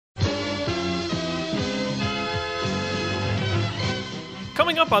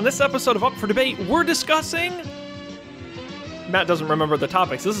Coming up on this episode of Up for Debate, we're discussing... Matt doesn't remember the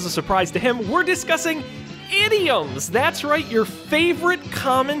topics. This is a surprise to him. We're discussing idioms. That's right, your favorite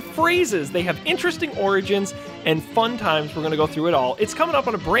common phrases. They have interesting origins and fun times. We're going to go through it all. It's coming up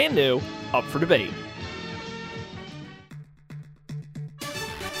on a brand new Up for Debate.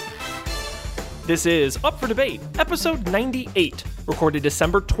 This is Up for Debate, episode 98, recorded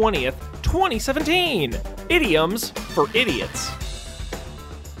December 20th, 2017. Idioms for idiots.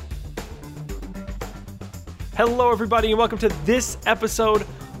 Hello, everybody, and welcome to this episode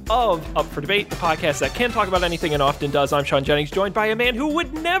of Up for Debate, the podcast that can talk about anything and often does. I'm Sean Jennings, joined by a man who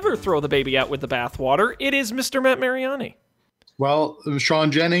would never throw the baby out with the bathwater. It is Mr. Matt Mariani. Well,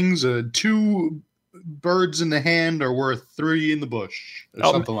 Sean Jennings, 2 birds in the hand are worth 3 in the bush, or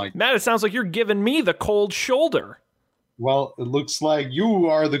something like that. Matt, it sounds like you're giving me the cold shoulder. Well, it looks like you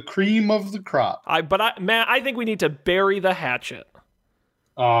are the cream of the crop. Matt, I think we need to bury the hatchet.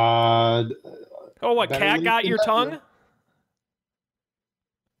 Oh, what, cat got your tongue?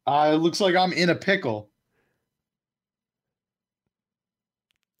 It looks like I'm in a pickle.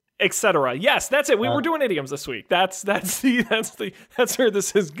 Etc. Yes, that's it. We were doing idioms this week. That's where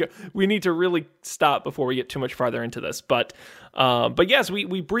this is. We need to really stop before we get too much farther into this. But yes,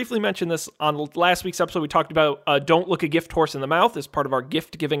 we briefly mentioned this on last week's episode. We talked about don't look a gift horse in the mouth as part of our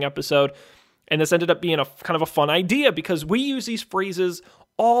gift giving episode, and this ended up being a kind of a fun idea because we use these phrases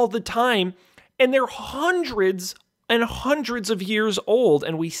all the time, and they're hundreds and hundreds of years old,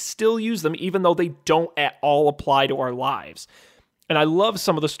 and we still use them even though they don't at all apply to our lives. And I love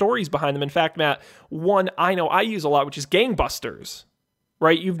some of the stories behind them. In fact, Matt, one I know I use a lot, which is gangbusters,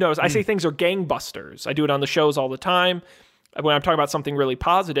 right? You've noticed I say things are gangbusters. I do it on the shows all the time when I'm talking about something really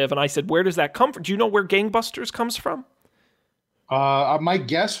positive. And I said, where does that come from? Do you know where gangbusters comes from? My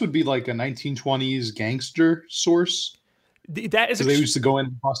guess would be like a 1920s gangster source. That is they used to go in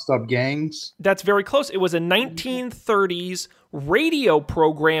and bust up gangs. That's very close. It was a 1930s radio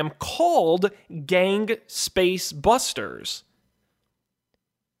program called Gang Space Busters.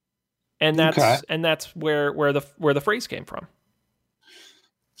 And that's where the phrase came from.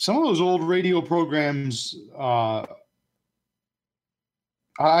 Some of those old radio programs, I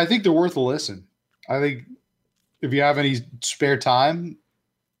think they're worth a listen. I think if you have any spare time,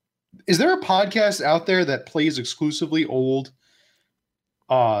 is there a podcast out there that plays exclusively old,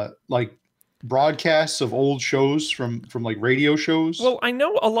 like broadcasts of old shows from like radio shows? Well, I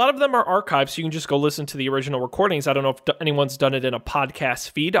know a lot of them are archived, so you can just go listen to the original recordings. I don't know if anyone's done it in a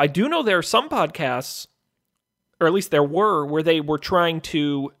podcast feed. I do know there are some podcasts, or at least there were, where they were trying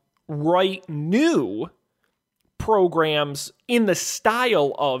to write new programs in the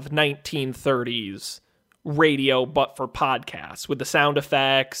style of 1930s radio, but for podcasts, with the sound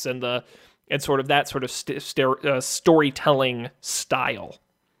effects and sort of that sort of storytelling style.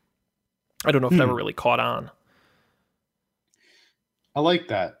 I don't know if that ever really caught on. I like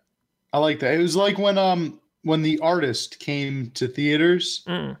that. It was like when The Artist came to theaters.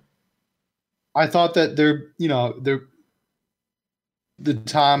 I thought that the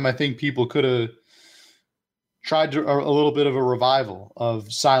time I think people could have tried to a little bit of a revival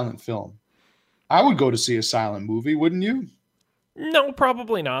of silent film. I would go to see a silent movie, wouldn't you? No,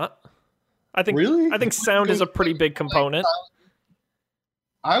 probably not. I think really? I think sound is a pretty big component.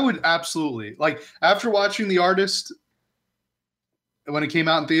 I would absolutely. Like, after watching The Artist when it came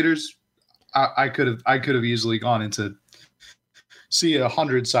out in theaters, I could have easily gone into see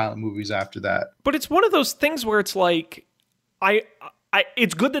 100 silent movies after that. But it's one of those things where it's like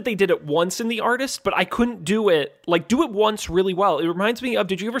it's good that they did it once in The Artist, but I couldn't do it once really well. It reminds me of,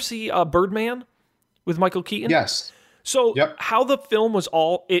 did you ever see Birdman with Michael Keaton? Yes. So how the film was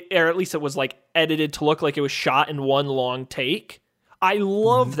or at least it was like edited to look like it was shot in one long take. I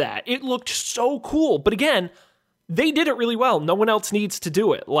love that. It looked so cool. But again, they did it really well. No one else needs to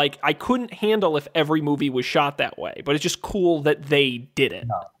do it. Like, I couldn't handle if every movie was shot that way, but it's just cool that they did it.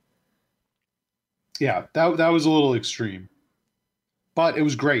 No. Yeah, that was a little extreme. But it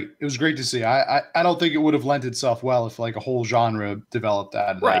was great. It was great to see. I don't think it would have lent itself well if like a whole genre developed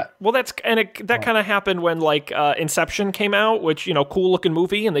out of that. Well, that kind of happened when like Inception came out, which, cool looking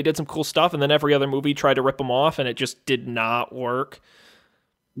movie, and they did some cool stuff, and then every other movie tried to rip them off, and it just did not work.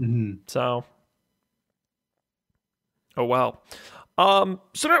 Mm-hmm. So, oh well.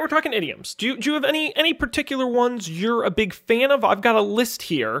 So now we're talking idioms. Do you have any particular ones you're a big fan of? I've got a list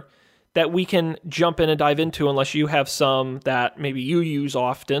here that we can jump in and dive into, unless you have some that maybe you use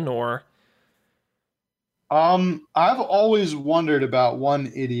often, or... I've always wondered about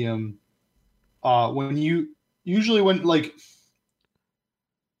one idiom. When you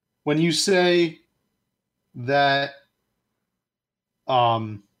say that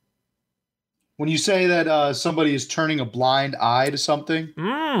when you say that somebody is turning a blind eye to something,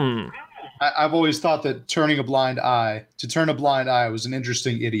 I've always thought that to turn a blind eye was an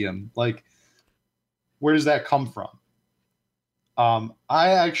interesting idiom. Like, where does that come from? I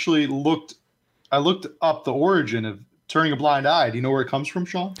actually looked up the origin of turning a blind eye. Do you know where it comes from,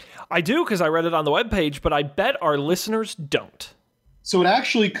 Sean? I do, because I read it on the webpage, but I bet our listeners don't. So it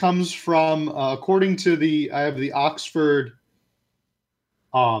actually comes from, according to I have the Oxford's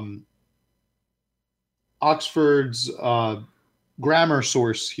grammar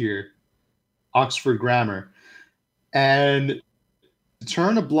source here, Oxford Grammar. And to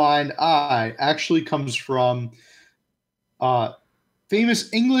turn a blind eye actually comes from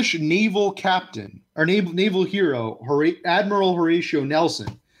famous English naval captain or naval hero, Admiral Horatio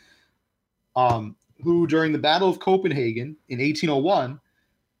Nelson, who during the Battle of Copenhagen in 1801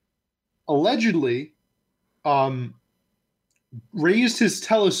 allegedly raised his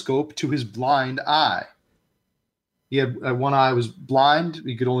telescope to his blind eye. He had one eye was blind.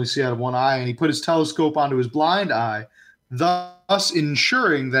 He could only see out of one eye, and he put his telescope onto his blind eye, thus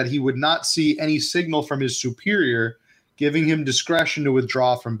ensuring that he would not see any signal from his superior, giving him discretion to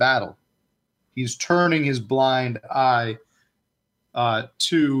withdraw from battle. He's turning his blind eye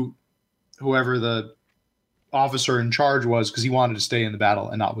to whoever the officer in charge was, because he wanted to stay in the battle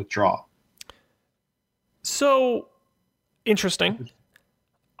and not withdraw. So, interesting.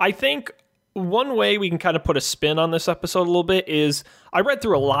 I think one way we can kind of put a spin on this episode a little bit is I read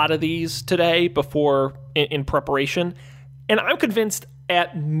through a lot of these today before in preparation, and I'm convinced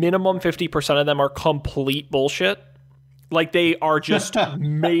at minimum 50% of them are complete bullshit. Like, they are just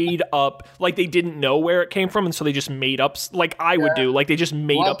made up. Like, they didn't know where it came from, and so they just made up, like I would do. Like, they just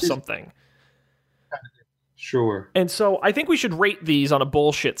made up something. Sure. And so I think we should rate these on a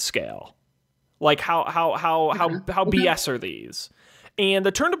bullshit scale. Like, how BS are these? And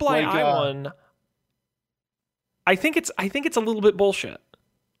the turn to blind eye one, I think it's a little bit bullshit.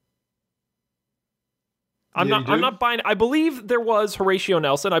 I'm not buying. I believe there was Horatio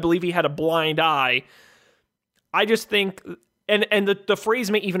Nelson. I believe he had a blind eye. I just think, and the phrase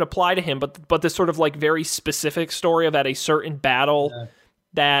may even apply to him, but this sort of like very specific story of at a certain battle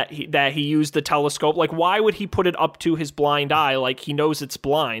that he used the telescope. Like, why would he put it up to his blind eye? Like, he knows it's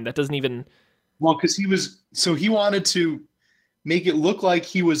blind. That doesn't even. Well, because he wanted to make it look like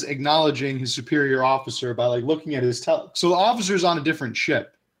he was acknowledging his superior officer by like looking at his so the officer's on a different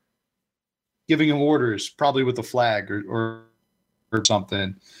ship, giving him orders, probably with a flag or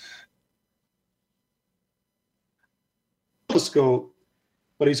something. Telescope,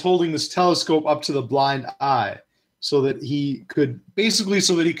 but he's holding this telescope up to the blind eye so that he could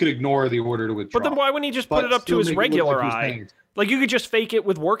ignore the order to withdraw. But then why wouldn't he just put it up to his regular eye? Like, you could just fake it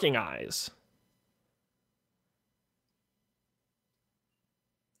with working eyes.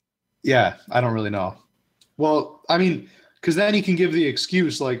 Yeah, I don't really know. Well, I mean, because then he can give the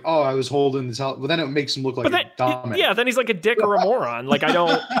excuse like, "Oh, I was holding this out." But then it makes him look like a dumbass. Yeah, then he's like a dick or a moron. Like,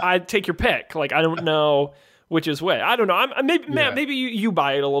 I take your pick. Like, I don't know which is which. I don't know. Matt, maybe you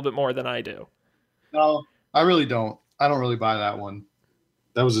buy it a little bit more than I do. No, I really don't. I don't really buy that one.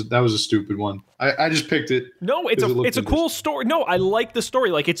 That was a stupid one. I just picked it. No, it's a cool story. No, I like the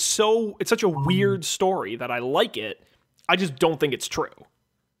story. Like, it's such a weird story that I like it. I just don't think it's true.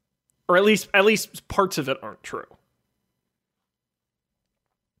 Or at least parts of it aren't true.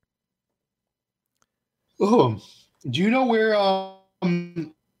 Oh, do you know where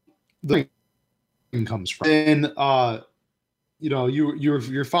the comes from? And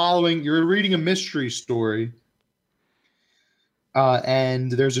you're reading a mystery story,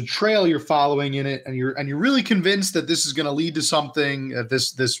 and there's a trail you're following in it, and you're really convinced that this is going to lead to something.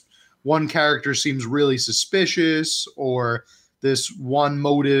 This one character seems really suspicious, or this one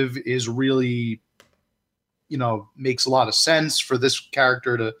motive is really, makes a lot of sense for this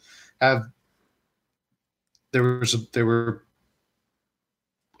character to have. They were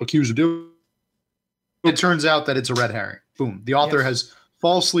accused of doing. It turns out that it's a red herring. Boom. The author has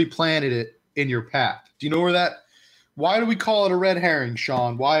falsely planted it in your path. Do you know why do we call it a red herring,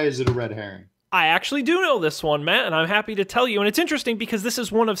 Sean? Why is it a red herring? I actually do know this one, Matt, and I'm happy to tell you. And it's interesting because this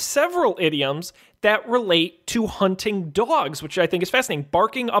is one of several idioms that relate to hunting dogs, which I think is fascinating.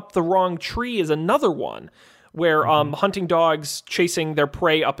 Barking up the wrong tree is another one where hunting dogs chasing their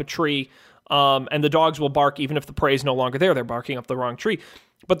prey up a tree, and the dogs will bark even if the prey is no longer there. They're barking up the wrong tree.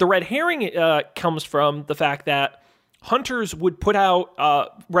 But the red herring comes from the fact that hunters would put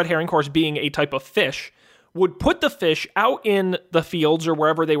out, red herring, of course, being a type of fish, would put the fish out in the fields or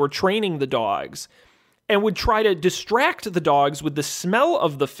wherever they were training the dogs and would try to distract the dogs with the smell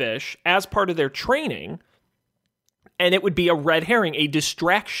of the fish as part of their training. And it would be a red herring, a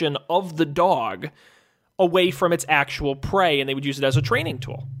distraction of the dog away from its actual prey, and they would use it as a training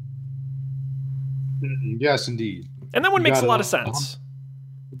tool. Yes, indeed. And that one makes a lot of sense.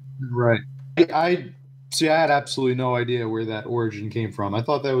 Right. I see. I had absolutely no idea where that origin came from. I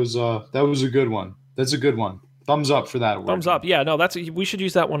thought that was a good one. That's a good one. Thumbs up for that. Thumbs up. Yeah, no, we should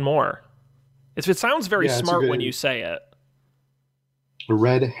use that one more. It sounds very smart when you say it. A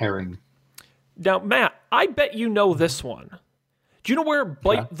red herring. Now, Matt, I bet you know this one. Do you know where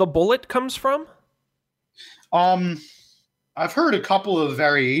Bite the Bullet comes from? I've heard a couple of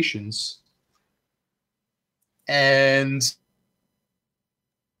variations. And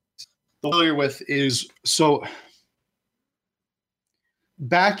the familiar with is, so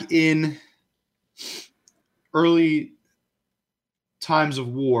back in early times of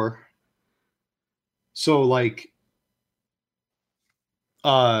war, so like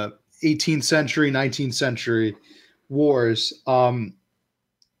 18th century, 19th century wars,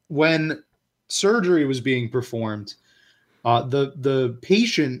 when surgery was being performed, the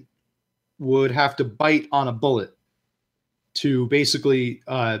patient would have to bite on a bullet to basically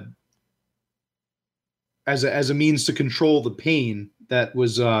as a means to control the pain that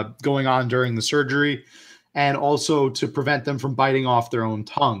was going on during the surgery, and also to prevent them from biting off their own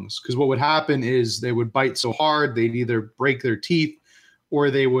tongues. Because what would happen is they would bite so hard they'd either break their teeth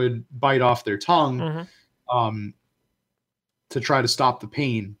or they would bite off their tongue to try to stop the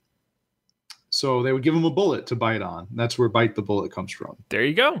pain. So they would give them a bullet to bite on. That's where Bite the Bullet comes from. There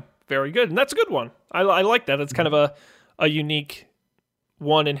you go. Very good. And that's a good one. I like that. It's kind of a unique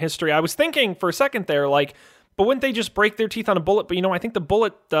one in history. I was thinking for a second there, like, but wouldn't they just break their teeth on a bullet? But, I think the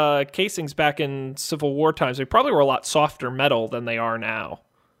bullet casings back in Civil War times, they probably were a lot softer metal than they are now.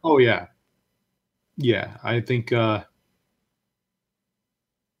 Oh, yeah. Yeah, I think they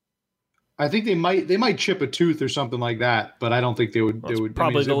might chip a tooth or something like that, but I don't think they would.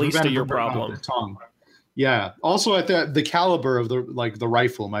 Probably the least of your problem. Tongue. Yeah. Also, at the caliber of the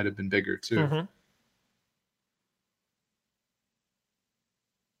rifle might have been bigger too. Mm-hmm.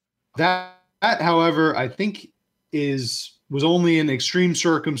 That, however, I think was only in extreme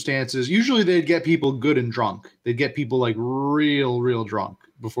circumstances. Usually, they'd get people good and drunk. They'd get people like real drunk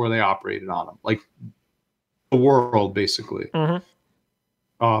before they operated on them, like the world basically.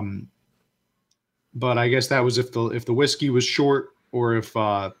 Mm-hmm. But I guess that was if the whiskey was short, or if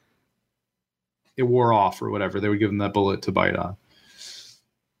it wore off or whatever, they would give them that bullet to bite on.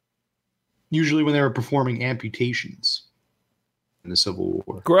 Usually when they were performing amputations in the Civil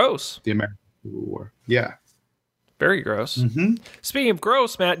War. Gross. The American Civil War. Yeah. Very gross. Mm-hmm. Speaking of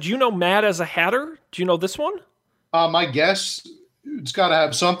gross, Matt, do you know Mad as a Hatter? Do you know this one? My guess, it's got to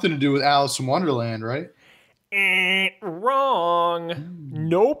have something to do with Alice in Wonderland, right? Wrong.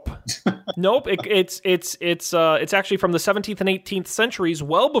 Nope. Nope. It's actually from the 17th and 18th centuries,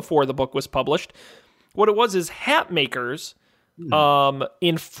 well before the book was published. What it was is hat makers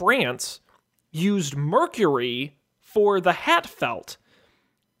in France used mercury for the hat felt.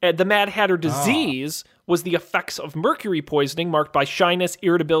 And the Mad Hatter disease was the effects of mercury poisoning marked by shyness,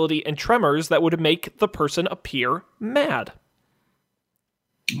 irritability, and tremors that would make the person appear mad.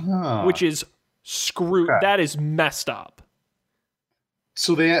 Which is screwed. Okay. That is messed up.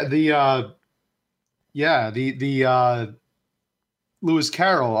 So the Lewis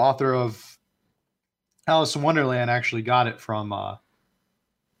Carroll, author of Alice in Wonderland, actually got it from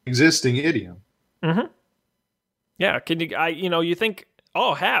existing idiom. Mm-hmm. Yeah, you think,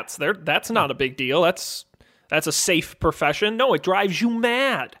 oh, hats, that's not a big deal. That's a safe profession. No, it drives you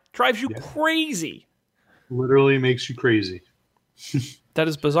mad. Drives you crazy. Literally makes you crazy. That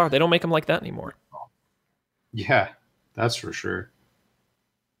is bizarre. They don't make them like that anymore. Yeah, that's for sure.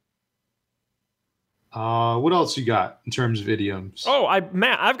 What else you got in terms of idioms? Oh,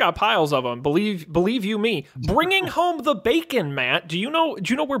 Matt, I've got piles of them. Believe you me. Bringing home the bacon, Matt. Do you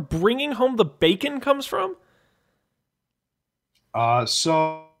know where bringing home the bacon comes from?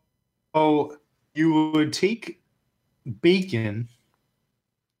 So you would take bacon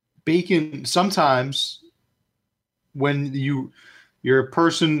sometimes when your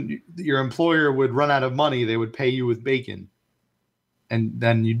employer would run out of money, they would pay you with bacon, and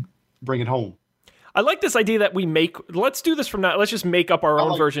then you'd bring it home. I like this idea that let's do this from now. Let's just make up our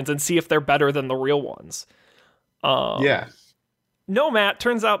own versions and see if they're better than the real ones. Yeah. No, Matt,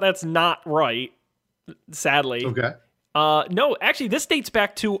 turns out that's not right, sadly. Okay. No, actually, this dates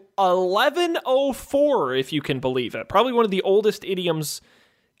back to 1104, if you can believe it. Probably one of the oldest idioms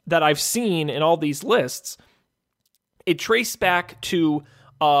that I've seen in all these lists. It traced back to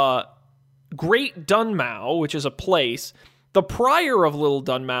Great Dunmow, which is a place The prior of Little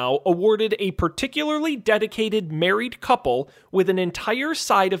Dunmow awarded a particularly dedicated married couple with an entire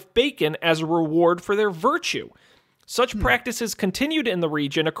side of bacon as a reward for their virtue. Such practices continued in the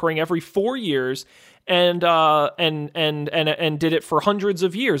region, occurring every 4 years, and did it for hundreds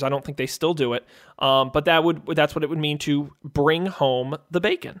of years. I don't think they still do it, but that's what it would mean to bring home the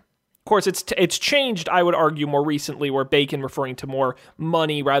bacon. Of course, it's changed, I would argue, more recently, where bacon referring to more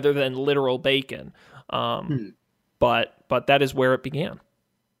money rather than literal bacon. But that is where it began.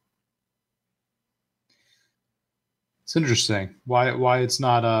 It's interesting. Why it's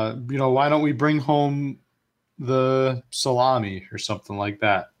not why don't we bring home the salami or something like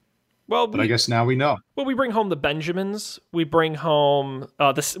that? Well, but I guess now we know. Well, we bring home the Benjamins. We bring home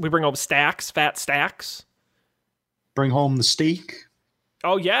stacks, fat stacks. Bring home the steak.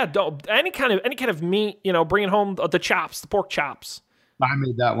 Oh yeah, any kind of meat. Bringing home the chops, the pork chops. I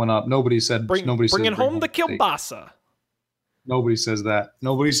made that one up. Nobody said. Bringing home the kielbasa. Nobody says that.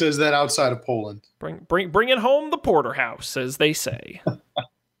 Nobody says that outside of Poland. Bringing home the porterhouse, as they say.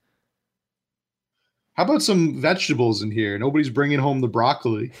 How about some vegetables in here? Nobody's bringing home the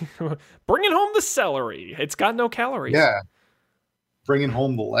broccoli. Bringing home the celery. It's got no calories. Yeah. Bringing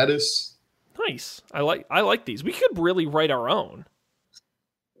home the lettuce. Nice. I like these. We could really write our own.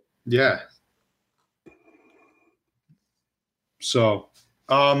 Yeah. So,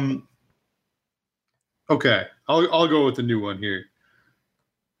 okay. I'll go with the new one here.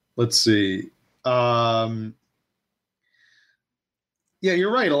 Let's see. Yeah,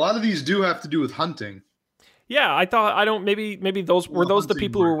 you're right. A lot of these do have to do with hunting. Yeah, maybe those were the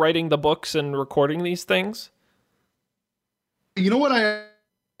people who were writing the books and recording these things. You know what? I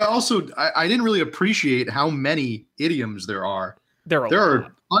didn't really appreciate how many idioms there are. There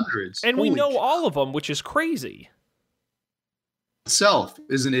are hundreds. And we know all of them, which is crazy. Itself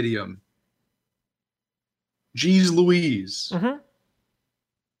is an idiom. Jeez Louise. Mm-hmm.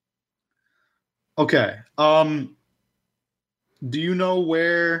 Okay. Do you know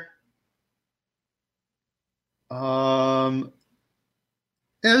where? Yeah,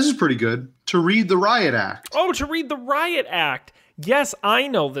 this is pretty good. To read the Riot Act. Oh, to read the Riot Act. Yes, I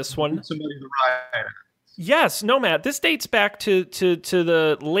know this one. Somebody the Riot Act. Yes, no, Matt. This dates back to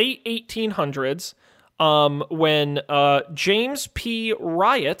the late 1800s, when James P.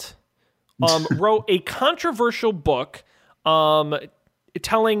 Riot wrote a controversial book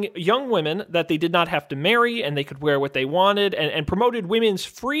telling young women that they did not have to marry and they could wear what they wanted, and promoted women's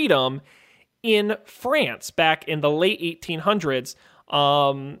freedom in France back in the late 1800s.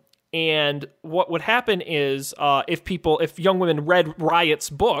 And what would happen is if young women read Riot's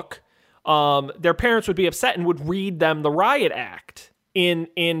book, their parents would be upset and would read them the Riot Act in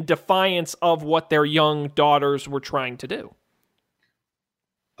defiance of what their young daughters were trying to do.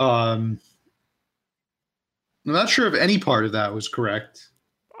 I'm not sure if any part of that was correct,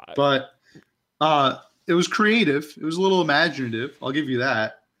 but it was creative. It was a little imaginative. I'll give you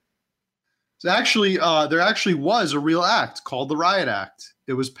that. So actually, there actually was a real act called the Riot Act.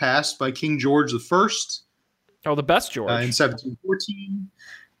 It was passed by King George I. Oh, the best George. In 1714.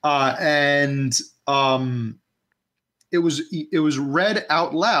 It was read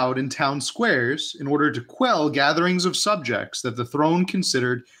out loud in town squares in order to quell gatherings of subjects that the throne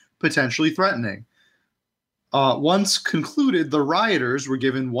considered potentially threatening. Once concluded, the rioters were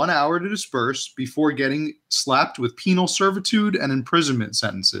given 1 hour to disperse before getting slapped with penal servitude and imprisonment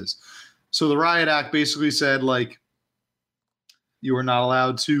sentences. So the Riot Act basically said, like, you are not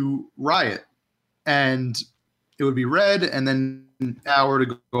allowed to riot. And it would be read and then an hour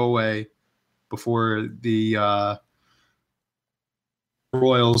to go away before the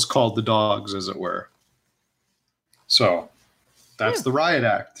royals called the dogs, as it were. So that's the Riot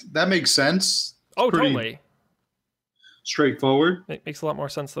Act. That makes sense. Oh, totally. Straightforward. It makes a lot more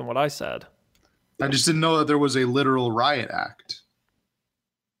sense than what I said. I just didn't know that there was a literal Riot Act.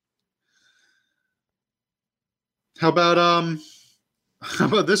 How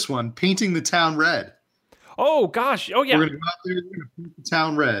about this one? Painting the town red. Oh gosh! Oh yeah. We're gonna go out there and paint the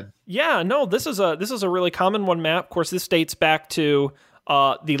town red. Yeah, no, this is a really common one, Matt. Of course, this dates back to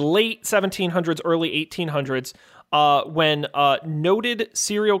the late 1700s, early 1800s, when noted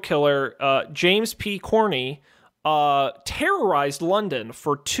serial killer James P. Corney terrorized London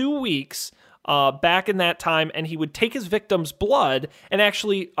for 2 weeks. Back in that time, and he would take his victims' blood and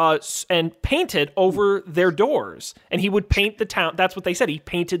actually and paint it over their doors, and he would paint the town. That's what they said. He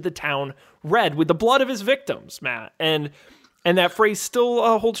painted the town red with the blood of his victims, Matt, and that phrase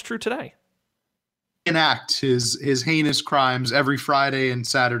still holds true today. Enact his heinous crimes every Friday and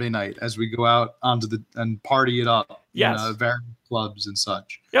Saturday night as we go out and party it up. Yes, in various clubs and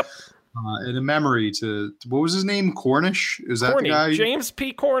such. Yep. in a memory to what was his name? Cornish? Is that Corny. the guy? James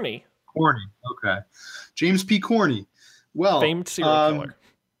P. Corny. Corny. Okay. James P. Corny. Well, famed serial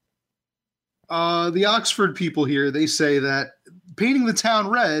killer. The Oxford people here, they say that painting the town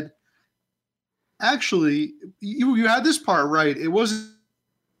red, actually, you had this part right. It was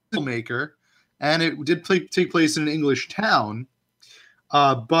a filmmaker, and it did take place in an English town.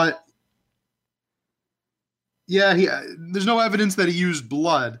 But yeah, there's no evidence that he used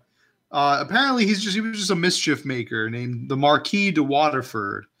blood. Apparently, he was just a mischief maker named the Marquis de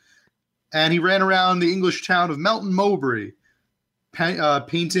Waterford, and he ran around the English town of Melton Mowbray,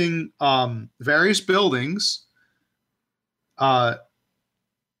 painting various buildings a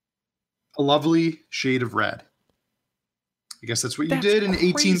lovely shade of red. I guess that's what you did in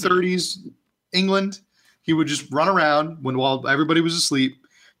crazy. 1830s England. He would just run around while everybody was asleep,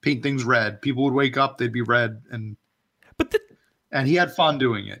 paint things red. People would wake up, they'd be red, and he had fun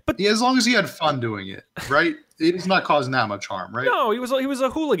doing it. But as long as he had fun doing it, right? It's not causing that much harm, right? No, he was a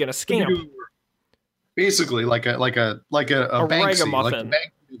hooligan, a scamp. Basically, like a Banksy, like a Banksy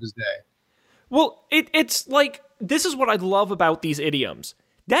of his day. Well, it's like, this is what I love about these idioms.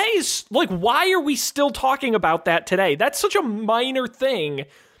 That is like, why are we still talking about that today? That's such a minor thing.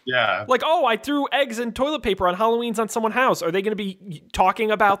 Yeah. Like, oh, I threw eggs and toilet paper on Halloween's on someone's house. Are they going to be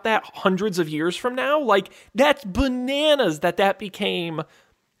talking about that hundreds of years from now? Like, that's bananas that became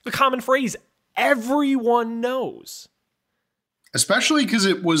a common phrase everyone knows. Especially because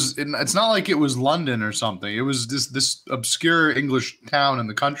it's not like it was London or something. It was this obscure English town in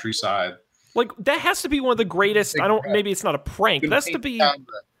the countryside. Like, that has to be one of the greatest, maybe it's not a prank, but that has to be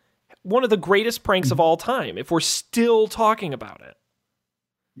one of the greatest pranks of all time, if we're still talking about it.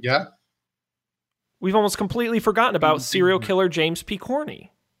 Yeah. We've almost completely forgotten about serial killer James P.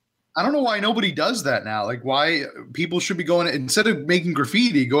 Corny. I don't know why nobody does that now. Like, why people should be going, instead of making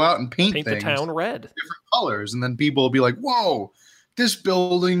graffiti, go out and paint things, the town red. Different colors. And then people will be like, whoa, this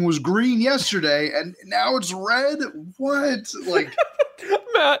building was green yesterday and now it's red? What? Like,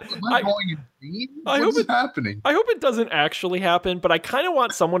 Matt, am I going insane? What is happening? I hope it doesn't actually happen, but I kind of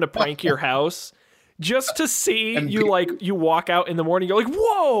want someone to prank your house just to see you walk out in the morning, you're like,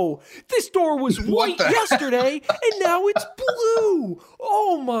 whoa, this door was white yesterday and now it's blue.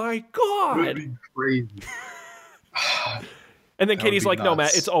 Oh my God. That'd be crazy. And then Katie's like, no,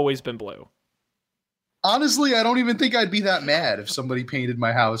 Matt, it's always been blue. Honestly, I don't even think I'd be that mad if somebody painted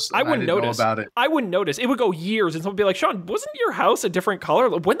my house. And I wouldn't notice about it. I wouldn't notice. It would go years, and someone would be like, "Sean, wasn't your house a different color?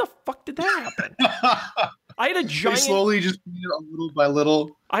 When the fuck did that happen?" I had a giant. They slowly just painted it little by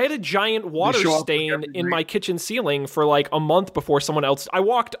little. I had a giant water stain in my kitchen ceiling for like a month before someone else. I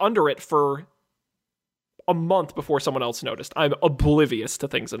walked under it for a month before someone else noticed. I'm oblivious to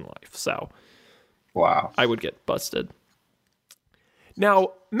things in life, so wow, I would get busted.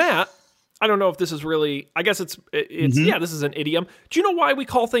 Now, Matt. I don't know if this is really, I guess it's yeah, this is an idiom. Do you know why we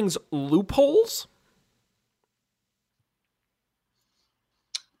call things loopholes?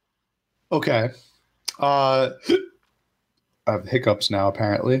 Okay. I have hiccups now,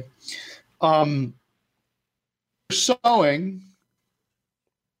 apparently. Sewing,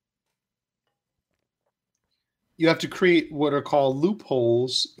 you have to create what are called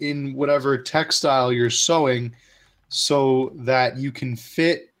loopholes in whatever textile you're sewing so that you can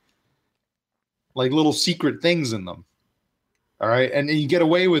fit like little secret things in them. All right. And you get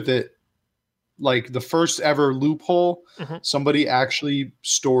away with it. Like the first ever loophole, somebody actually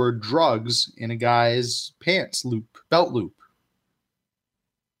stored drugs in a guy's pants belt loop.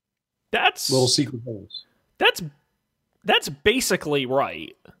 That's little secret holes. That's basically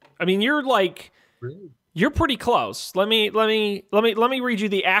right. I mean, you're like, really? You're pretty close. Let me read you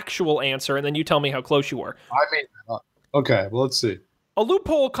the actual answer and then you tell me how close you were. I made that up. Okay. Well, let's see. A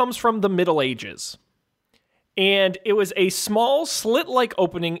loophole comes from the Middle Ages, and it was a small slit-like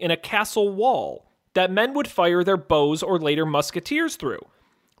opening in a castle wall that men would fire their bows or later musketeers through.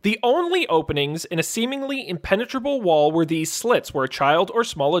 The only openings in a seemingly impenetrable wall were these slits where a child or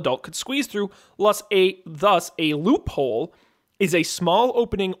small adult could squeeze through, thus a loophole is a small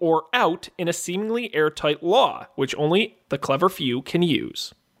opening or out in a seemingly airtight law, which only the clever few can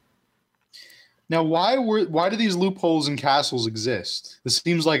use. Now, why do these loopholes in castles exist? This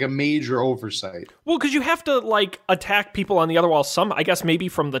seems like a major oversight. Well, because you have to like attack people on the other wall. Some, I guess, maybe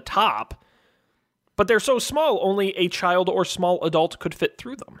from the top, but they're so small, only a child or small adult could fit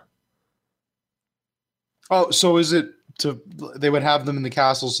through them. Oh, so is it they would have them in the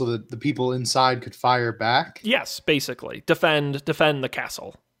castle so that the people inside could fire back? Yes, basically defend the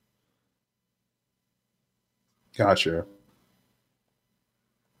castle. Gotcha.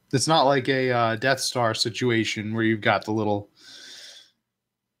 It's not like a Death Star situation where you've got the little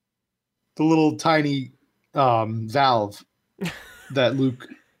the little tiny valve that Luke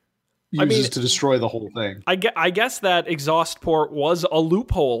uses to destroy the whole thing. I guess that exhaust port was a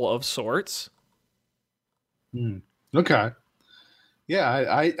loophole of sorts. Okay. Yeah,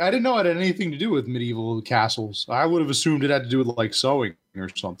 I didn't know it had anything to do with medieval castles. I would have assumed it had to do with like sewing or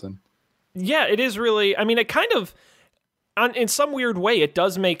something. Yeah, it is really. I mean, it kind of, in some weird way, it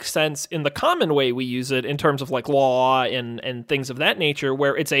does make sense in the common way we use it in terms of like law and things of that nature,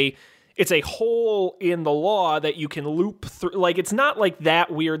 where it's a hole in the law that you can loop through. Like, it's not like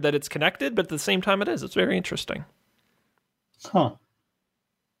that weird that it's connected, but at the same time, it is. It's very interesting. Huh.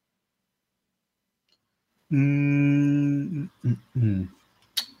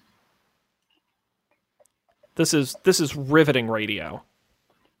 This is riveting radio.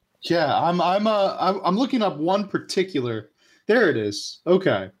 Yeah, I'm looking up one particular. There it is.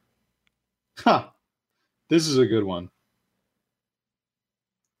 Okay. Huh. This is a good one.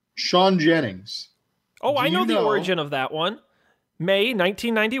 Sean Jennings. Oh, I know the origin of that one. May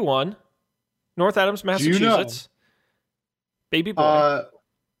 1991, North Adams, Massachusetts. Baby boy.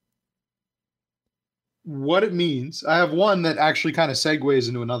 What it means. I have one that actually kind of segues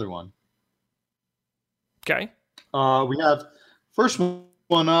into another one. Okay. We have first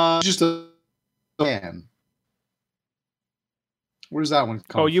one, just a man. Where does that one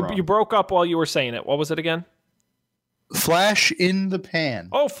come from? You broke up while you were saying it. What was it again? Flash in the pan.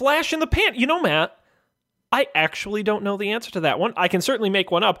 Oh, flash in the pan. You know, Matt, I actually don't know the answer to that one. I can certainly make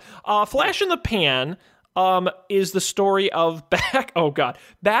one up. Flash in the pan is the story of back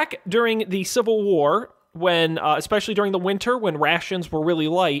during the Civil War, when, especially during the winter when rations were really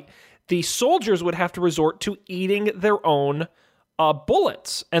light, the soldiers would have to resort to eating their own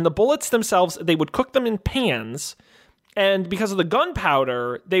bullets. And the bullets themselves, they would cook them in pans, and because of the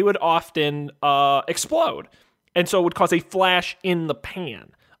gunpowder, they would often explode. And so it would cause a flash in the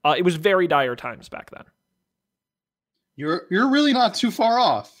pan. It was very dire times back then. You're really not too far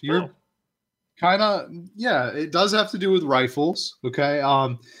off. You're kind of, yeah, it does have to do with rifles, okay?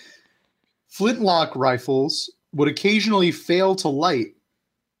 Flintlock rifles would occasionally fail to light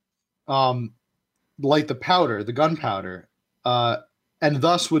the powder, the gunpowder, and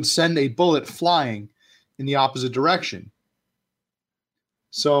thus would send a bullet flying in the opposite direction.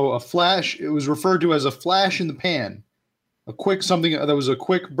 So a flash, it was referred to as a flash in the pan, something that was a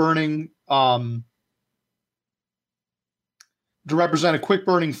quick burning, to represent a quick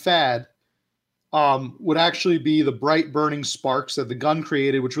burning fad, would actually be the bright burning sparks that the gun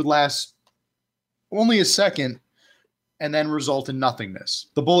created, which would last only a second and then result in nothingness.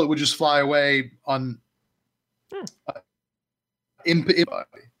 The bullet would just fly away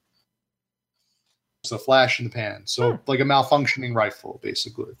it's a flash in the pan. So like a malfunctioning rifle,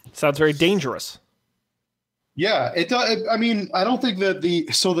 basically. Sounds very dangerous. Yeah, it does. I mean, I don't think that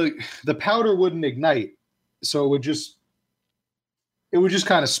the powder wouldn't ignite. So it would just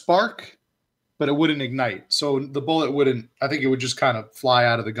kind of spark, but it wouldn't ignite. So the bullet wouldn't, I think it would just kind of fly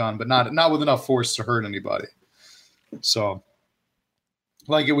out of the gun, but not with enough force to hurt anybody. So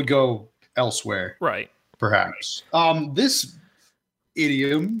like it would go elsewhere. Right. Perhaps. This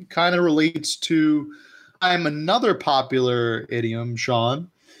idiom kind of relates to another popular idiom, Sean.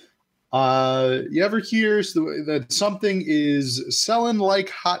 You ever hear that something is selling like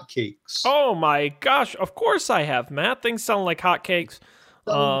hotcakes? Oh my gosh! Of course I have, Matt. Things selling like hotcakes.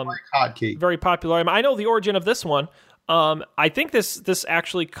 Like hotcakes. Very popular. I know the origin of this one. I think this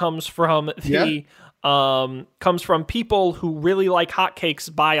actually comes from comes from people who really like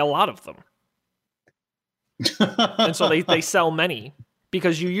hotcakes buy a lot of them. And so they sell many,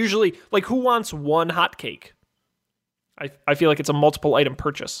 because you usually, like, who wants one hotcake? I feel like it's a multiple item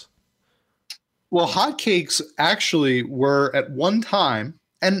purchase. Well, hotcakes actually were at one time,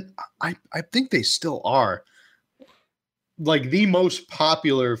 and I think they still are, like the most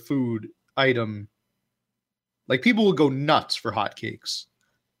popular food item. Like people will go nuts for hotcakes.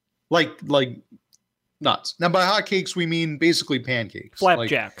 Like nuts. Now by hotcakes we mean basically pancakes.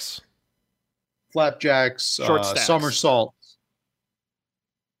 Flapjacks. Flapjacks, Short stacks. somersaults,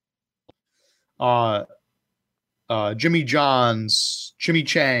 Jimmy John's,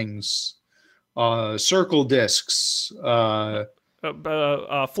 chimichangs, circle discs, flatbread,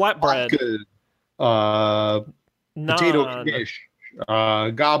 potato quiche,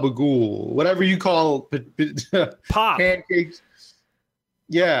 gabagool, whatever you call pop pancakes.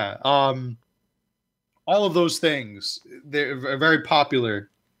 Yeah, all of those things, they're very popular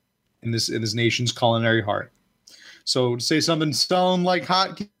in this nation's culinary heart. So to say something selling like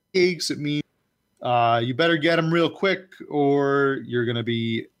hotcakes, it means you better get them real quick, or you're gonna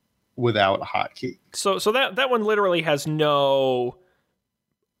be without hotcakes. So that one literally has no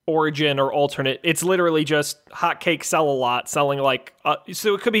origin or alternate. It's literally just hotcakes sell a lot, selling like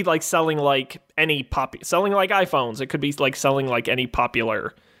so it could be like selling like any selling like iPhones. It could be like selling like any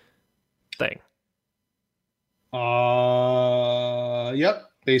popular thing.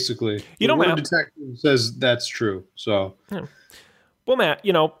 Yep, basically. You know, Matt, detective says that's true. So, well, Matt,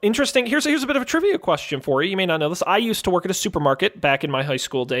 interesting. Here's a bit of a trivia question for you. You may not know this. I used to work at a supermarket back in my high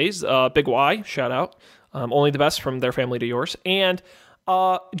school days. Big Y, shout out. Only the best from their family to yours. And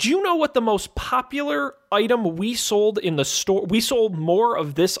do you know what the most popular item we sold in the store? We sold more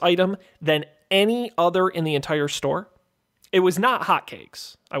of this item than any other in the entire store. It was not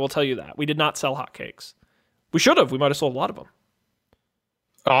hotcakes. I will tell you that. We did not sell hotcakes. We should have. We might have sold a lot of them.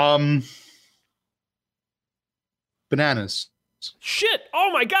 Bananas. Shit. Oh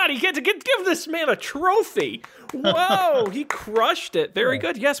my God. He gets to give this man a trophy. Whoa. He crushed it. Very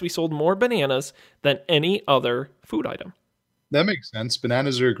good. Yes, we sold more bananas than any other food item. That makes sense.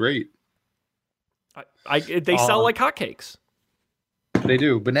 Bananas are great. They sell like hotcakes. They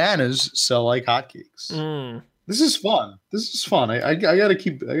do. Bananas sell like hotcakes. This is fun. I gotta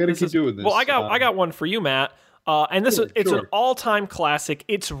keep doing this. Well, I got one for you, Matt. And it's an all-time classic.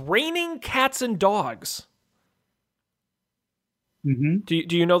 It's Raining Cats and Dogs. Mm-hmm.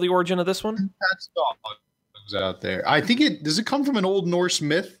 Do you know the origin of this one? Cats and dogs out there. I think does it come from an old Norse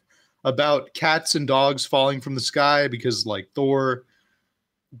myth about cats and dogs falling from the sky because like Thor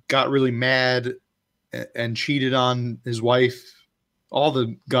got really mad and cheated on his wife. All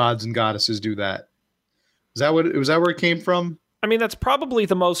the gods and goddesses do that. Was that where it came from? I mean, that's probably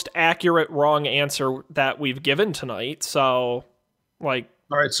the most accurate wrong answer that we've given tonight. So, like,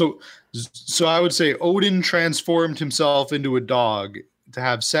 all right. So I would say Odin transformed himself into a dog to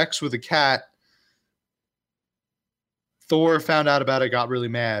have sex with a cat. Thor found out about it, got really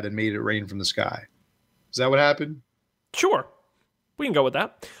mad, and made it rain from the sky. Is that what happened? Sure, we can go with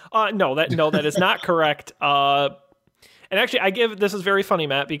that. No, that is not correct. And actually, this is very funny,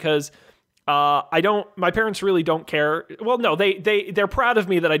 Matt, because my parents really don't care. Well, no, they're proud of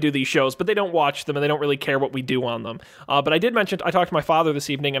me that I do these shows, but they don't watch them and they don't really care what we do on them. But I did mention, I talked to my father this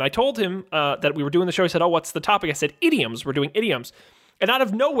evening and I told him that we were doing the show. He said, "Oh, what's the topic?" I said, "Idioms. We're doing idioms." And out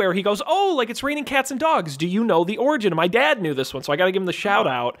of nowhere, he goes, "Oh, like it's raining cats and dogs. Do you know the origin?" And my dad knew this one, so I got to give him the shout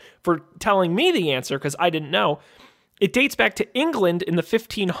out for telling me the answer because I didn't know. It dates back to England in the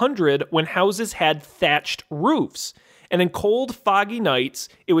 1500s when houses had thatched roofs. And in cold, foggy nights,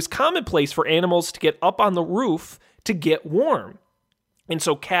 it was commonplace for animals to get up on the roof to get warm. And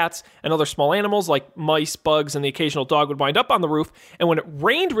so cats and other small animals like mice, bugs, and the occasional dog would wind up on the roof. And when it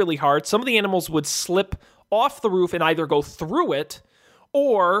rained really hard, some of the animals would slip off the roof and either go through it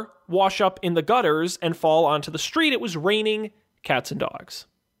or wash up in the gutters and fall onto the street. It was raining cats and dogs.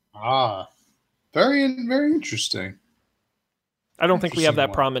 Ah, very, very interesting. I don't think we have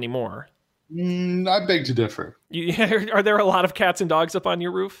that problem anymore. I beg to differ. Are there a lot of cats and dogs up on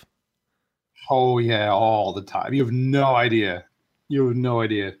your roof? Oh, yeah, all the time. You have no idea.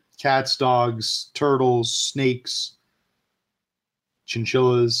 Cats, dogs, turtles, snakes,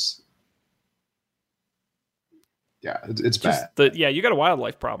 chinchillas. Yeah, it's bad. You got a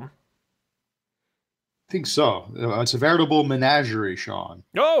wildlife problem. I think so. It's a veritable menagerie, Sean.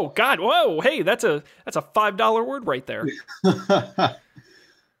 Oh, God. Whoa. Hey, that's a $5 word right there.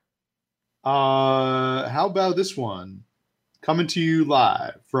 How about this one? Coming to you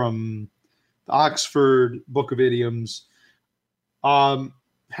live from the Oxford Book of Idioms.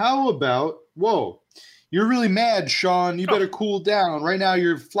 How about, whoa, you're really mad, Sean. You better cool down. Right now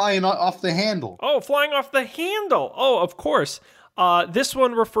you're flying off the handle. Oh, flying off the handle. Oh, of course. This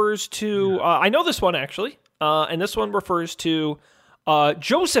one refers to, I know this one actually, and this one refers to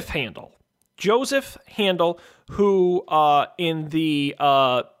Joseph Handel. Joseph Handel, who in the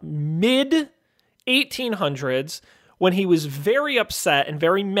mid 1800s, when he was very upset and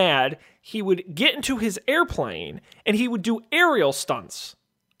very mad, he would get into his airplane and he would do aerial stunts.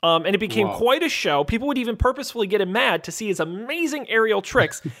 And it became quite a show. People would even purposefully get him mad to see his amazing aerial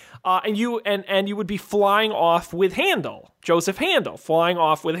tricks. And you would be flying off with Handel, Joseph Handel, flying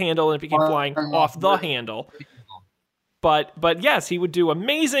off with Handel, and it became flying off the handle. But yes, he would do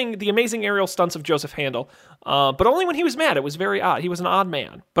the amazing aerial stunts of Joseph Handel. But only when he was mad. It was very odd. He was an odd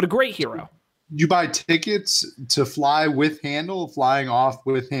man, but a great hero. Did you buy tickets to fly with Handel, flying off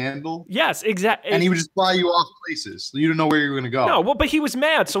with Handel? Yes, exactly. And he would just fly you off places. You don't know where you're going to go. No, well, but he was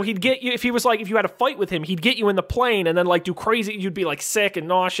mad, so he'd get you, if you had a fight with him, he'd get you in the plane and then like do crazy, you'd be like sick and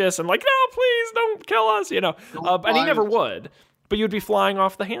nauseous and like, no, please don't kill us, and he never would, but you'd be flying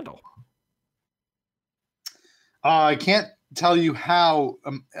off the handle. I can't tell you how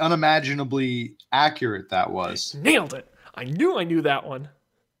unimaginably accurate that was. Nailed it. I knew that one.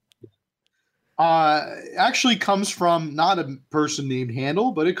 Actually comes from not a person named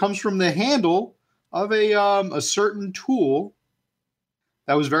Handel, but it comes from the handle of a certain tool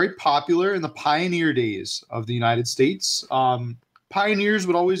that was very popular in the pioneer days of the United States. Pioneers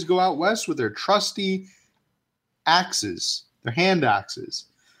would always go out west with their trusty axes, their hand axes.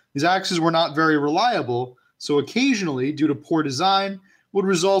 These axes were not very reliable, so occasionally, due to poor design, would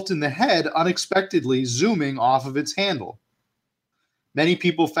result in the head unexpectedly zooming off of its handle. Many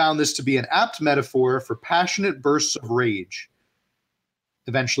people found this to be an apt metaphor for passionate bursts of rage,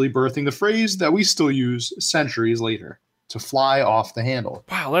 eventually birthing the phrase that we still use centuries later, to fly off the handle.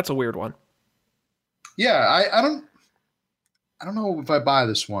 Wow, that's a weird one. Yeah, I don't know if I buy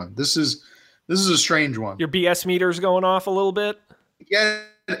this one. This is a strange one. Your BS meter's going off a little bit? Yeah,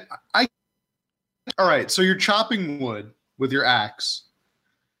 all right, so you're chopping wood with your axe.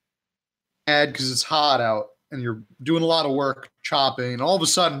 Because it's hot out and you're doing a lot of work chopping, and all of a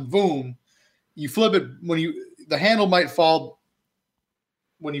sudden, boom, you flip it the handle might fall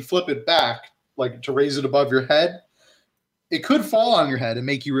when you flip it back, like to raise it above your head. It could fall on your head and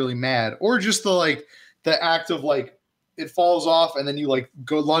make you really mad, or just the act of it falls off and then you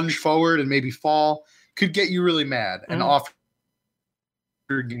go lunge forward and maybe fall could get you really mad. And off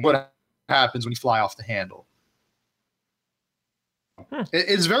what happens when you fly off the handle.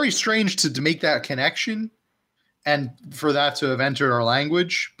 It's very strange to make that connection and for that to have entered our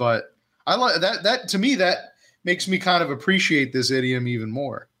language, but I like that to me, that makes me kind of appreciate this idiom even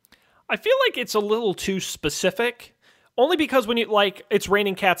more. I feel like it's a little too specific, only because when you it's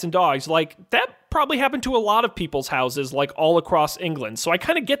raining cats and dogs, that probably happened to a lot of people's houses, all across England. So I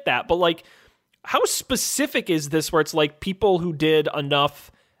kind of get that, but how specific is this where it's people who did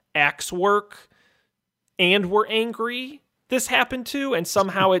enough axe work and were angry this happened to, and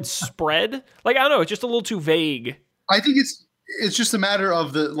somehow it's spread? I don't know, it's just a little too vague. I think it's just a matter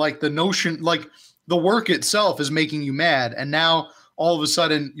of the notion, the work itself is making you mad, and now all of a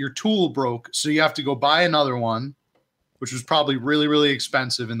sudden your tool broke, so you have to go buy another one, which was probably really, really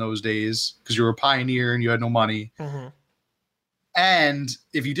expensive in those days because you were a pioneer and you had no money. Mm-hmm. And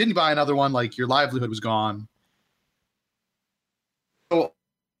if you didn't buy another one, your livelihood was gone. So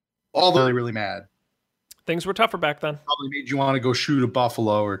all really, really mad. Things were tougher back then. Probably made you want to go shoot a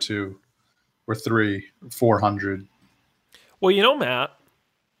buffalo or two or three, 400. Well, Matt,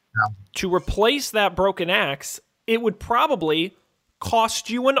 to replace that broken axe, it would probably cost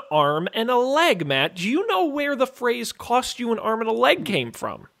you an arm and a leg, Matt. Do you know where the phrase "cost you an arm and a leg" came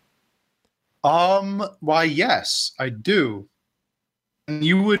from? Why, yes, I do. And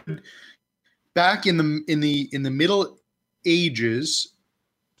you would, back in the Middle Ages,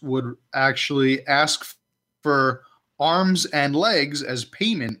 would actually ask for arms and legs as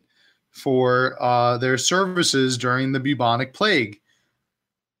payment for their services during the bubonic plague.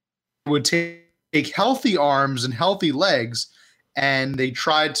 They would take healthy arms and healthy legs, and they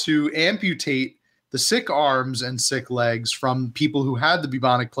tried to amputate the sick arms and sick legs from people who had the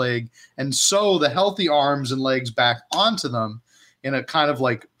bubonic plague and sew the healthy arms and legs back onto them in a kind of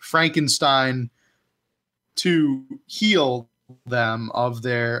Frankenstein to heal them of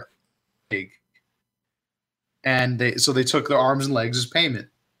their plague. And they took their arms and legs as payment.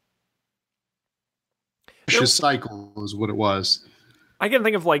 Vicious cycle is what it was. I can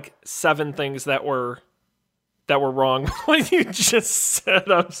think of 7 things that were wrong. What you just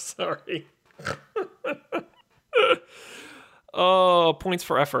said, I'm sorry. Oh, points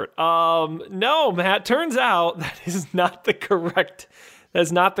for effort. No, Matt, turns out that is not the correct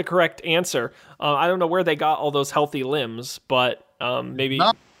answer. I don't know where they got all those healthy limbs, but maybe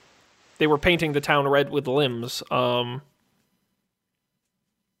they were painting the town red with limbs.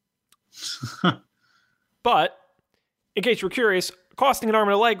 But in case you're curious, costing an arm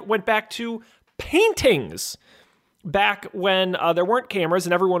and a leg went back to paintings. Back when there weren't cameras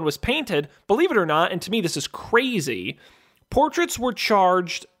and everyone was painted, believe it or not, and to me this is crazy, portraits were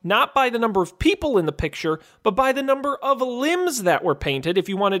charged not by the number of people in the picture, but by the number of limbs that were painted. If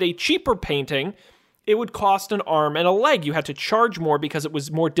you wanted a cheaper painting, it would cost an arm and a leg. You had to charge more because it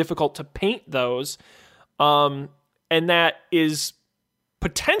was more difficult to paint those. And that is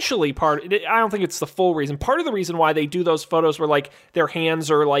potentially I don't think it's the full reason. Part of the reason why they do those photos where their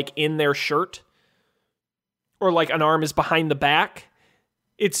hands are in their shirt or an arm is behind the back,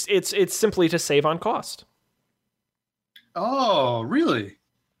 it's simply to save on cost. Oh, really?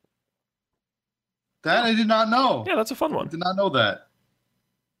 That I did not know. Yeah, that's a fun one. I did not know that.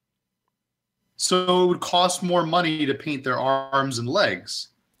 So it would cost more money to paint their arms and legs.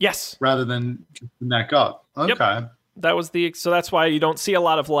 Yes. Rather than the neck up. Okay. Yep. So that's why you don't see a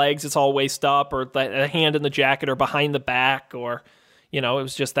lot of legs. It's all waist up, or the hand in the jacket, or behind the back, or It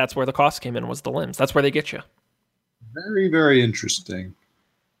was just that's where the cost came in, was the limbs. That's where they get you. Very, very interesting.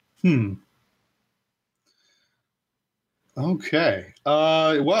 Okay.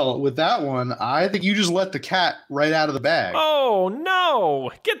 Well, with that one, I think you just let the cat right out of the bag. Oh,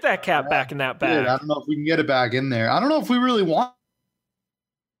 no. Get that cat back in that bag. I don't know if we can get it back in there. I don't know if we really want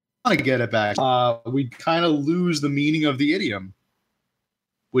to get it back. We'd kind of lose the meaning of the idiom,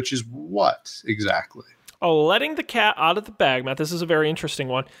 which is what exactly? Oh, letting the cat out of the bag, Matt. This is a very interesting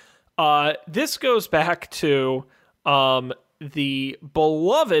one. This goes back to the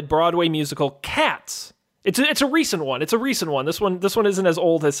beloved Broadway musical Cats. It's a recent one. This one isn't as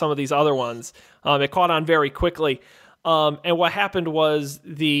old as some of these other ones. It caught on very quickly. And what happened was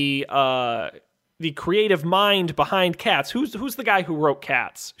the creative mind behind Cats. Who's the guy who wrote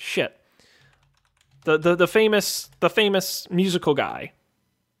Cats? Shit. The famous musical guy.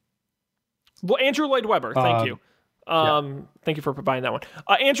 Well, Andrew Lloyd Webber. Thank you. Thank you for providing that one.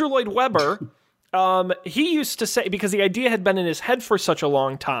 Andrew Lloyd Webber. He used to say, because the idea had been in his head for such a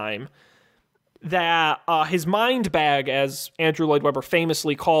long time, that his mind bag, as Andrew Lloyd Webber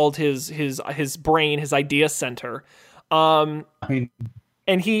famously called his brain, his idea center, and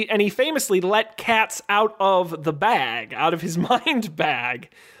he famously let cats out of the bag, out of his mind bag,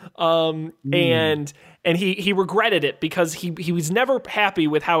 and he regretted it because he was never happy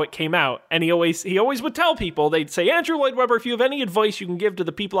with how it came out, and he always would tell people, they'd say, Andrew Lloyd Webber, if you have any advice you can give to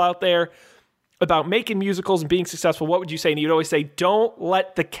the people out there about making musicals and being successful, what would you say? And he'd always say, don't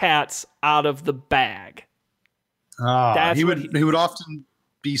let the cats out of the bag. He would often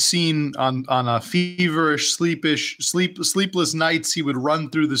be seen on a feverish, sleepless nights. He would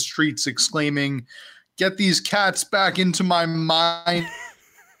run through the streets exclaiming, get these cats back into my mind,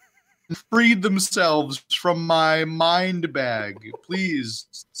 freed themselves from my mind bag. Please,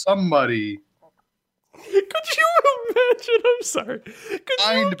 somebody. Could you imagine? I'm sorry.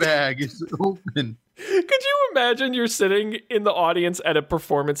 Mind bag is open. Could you imagine you're sitting in the audience at a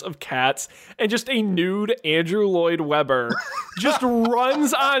performance of Cats and just a nude Andrew Lloyd Webber just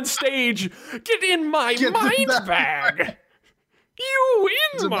runs on stage? Get in my mind bag. You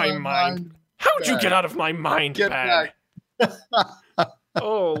in my mind. How'd you get out of my mind bag?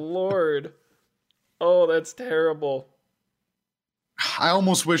 Oh, Lord. Oh, that's terrible. I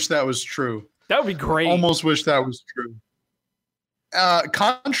almost wish that was true. That would be great. Almost wish that was true.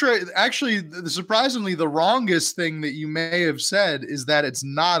 Actually, surprisingly, the wrongest thing that you may have said is that it's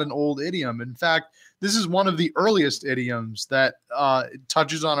not an old idiom. In fact, this is one of the earliest idioms that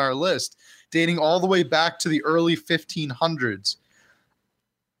touches on our list, dating all the way back to the early 1500s.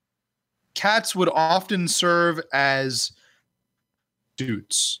 Cats would often serve as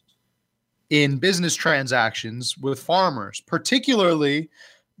substitutes in business transactions with farmers, particularly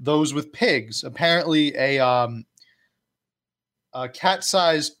those with pigs. Apparently, a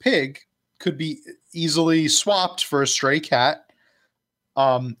cat-sized pig could be easily swapped for a stray cat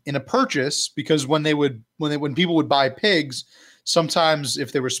in a purchase, because when people would buy pigs, sometimes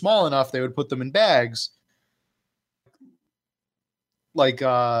if they were small enough, they would put them in bags, like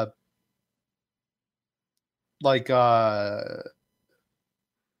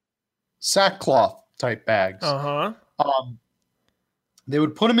sackcloth type bags. They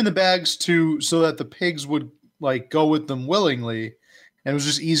would put them in the bags so that the pigs would go with them willingly, and it was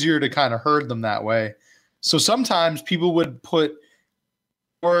just easier to kind of herd them that way. So sometimes people would put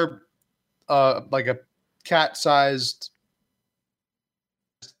like a cat-sized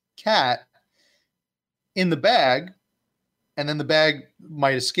cat in the bag, and then the bag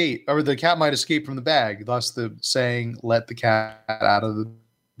might escape, or the cat might escape from the bag. Thus the saying, let the cat out of the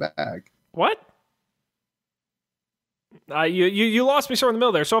bag. What? You lost me sort of in the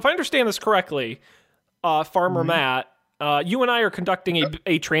middle there. So if I understand this correctly, Farmer Matt, you and I are conducting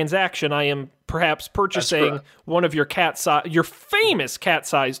a transaction. I am perhaps purchasing one of your your famous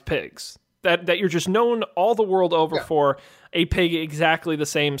cat-sized pigs that you're just known all the world over for, a pig exactly the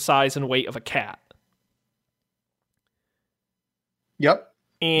same size and weight of a cat. Yep.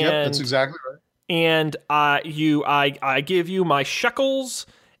 That's exactly right. And I give you my shekels,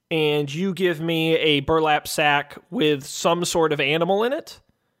 and you give me a burlap sack with some sort of animal in it.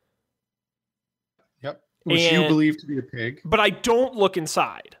 Yep. Which you believe to be a pig. But I don't look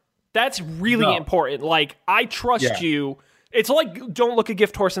inside. That's really important. Like, I trust you. It's like, don't look a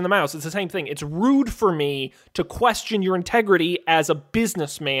gift horse in the mouth. It's the same thing. It's rude for me to question your integrity as a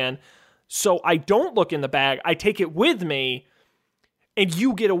businessman. So I don't look in the bag. I take it with me, and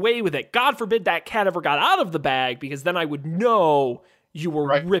you get away with it. God forbid that cat ever got out of the bag, because then I would know you were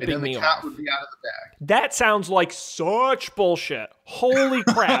right. ripping and me the cat off. would be out of the bag. That sounds like such bullshit. Holy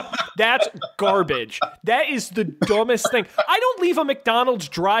crap. That's garbage. That is the dumbest thing. I don't leave a McDonald's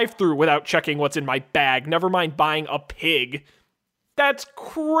drive-thru without checking what's in my bag, never mind buying a pig. That's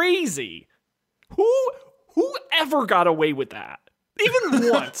crazy. Who ever got away with that? Even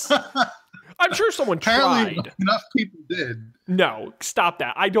once. I'm sure someone Apparently, tried. enough people did. No, stop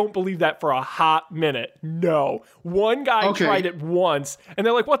that. I don't believe that for a hot minute. No. One guy tried it once, and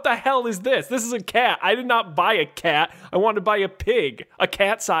they're like, what the hell is this? This is a cat. I did not buy a cat. I wanted to buy a pig, a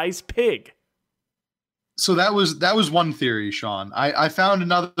cat-sized pig. So that was one theory, Sean. I found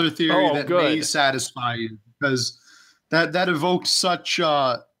another theory that may satisfy you, because that evoked such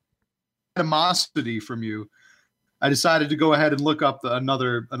animosity from you. I decided to go ahead and look up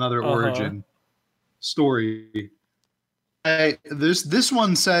another origin story. This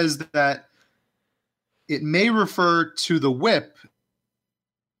one says that it may refer to the whip,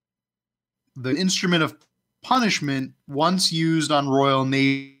 the instrument of punishment once used on royal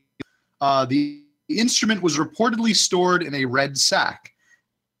navy. The instrument was reportedly stored in a red sack.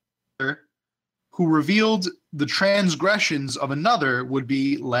 Who revealed the transgressions of another would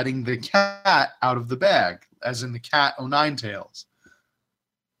be letting the cat out of the bag, as in the cat o' nine tails.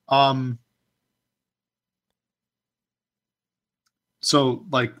 So,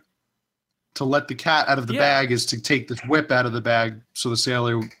 like, to let the cat out of the bag is to take this whip out of the bag so the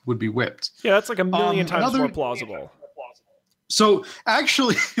sailor would be whipped. Yeah, that's like a million times more plausible. So,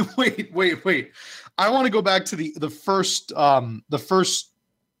 actually, wait. I want to go back to the first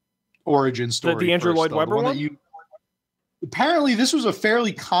origin story. The Andrew Lloyd Webber one? Apparently, this was a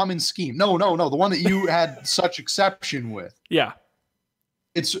fairly common scheme. No. The one that you had such exception with. Yeah.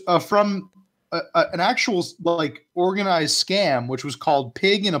 It's from an actual, like, organized scam, which was called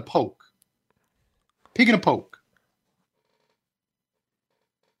Pig in a Poke. Pig in a Poke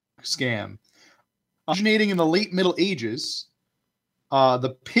scam. Originating in the late Middle Ages,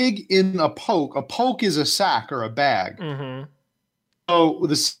 the pig in a poke is a sack or a bag. Mm-hmm. So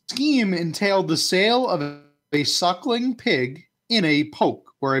the scheme entailed the sale of a suckling pig in a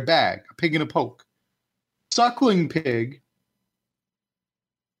poke or a bag, a pig in a poke. Suckling pig,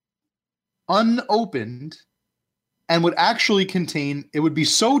 unopened, and would actually contain, it would be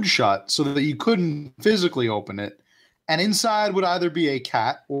sewed shut so that you couldn't physically open it. And inside would either be a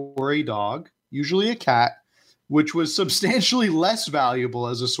cat or a dog, usually a cat, which was substantially less valuable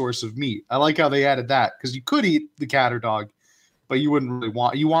as a source of meat. I like how they added that, because you could eat the cat or dog, but you wouldn't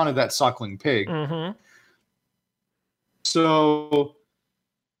really you wanted that suckling pig. Mm-hmm. So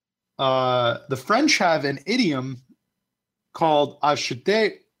the French have an idiom called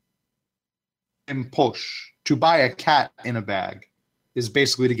acheter en poche. To buy a cat in a bag is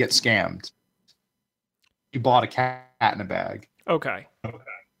basically to get scammed. You bought a cat in a bag. Okay.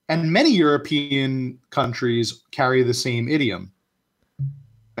 And many European countries carry the same idiom.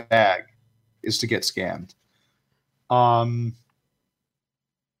 Bag is to get scammed. But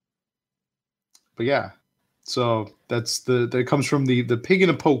yeah, so that comes from the pig in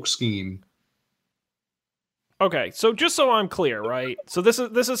a poke scheme. Okay, so just so I'm clear, right? So this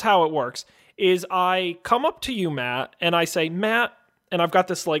is how it works. Is I come up to you, Matt, and I say, Matt, and I've got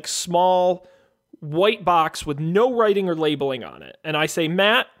this like small white box with no writing or labeling on it. And I say,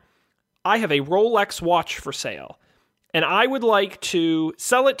 Matt, I have a Rolex watch for sale, and I would like to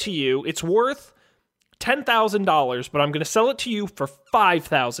sell it to you. It's worth $10,000, but I'm going to sell it to you for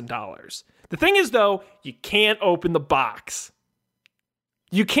 $5,000. The thing is, though, you can't open the box.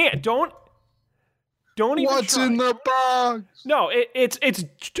 You can't. Don't even What's try. in the box? No,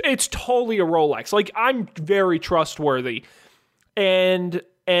 it's totally a Rolex. Like, I'm very trustworthy,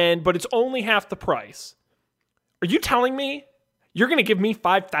 but it's only half the price. Are you telling me you're going to give me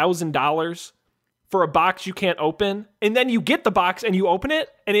 $5,000 for a box you can't open, and then you get the box and you open it,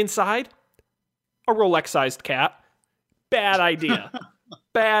 and inside, a Rolex-sized cat? Bad idea.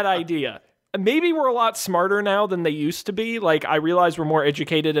 Bad idea. Maybe we're a lot smarter now than they used to be. Like, I realize we're more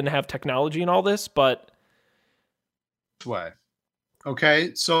educated and have technology and all this, but... Way.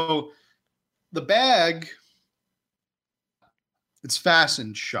 Okay, so the bag, it's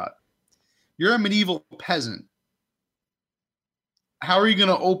fastened shut. You're a medieval peasant. How are you going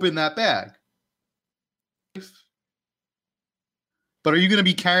to open that bag? But are you going to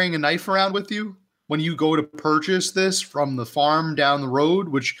be carrying a knife around with you when you go to purchase this from the farm down the road,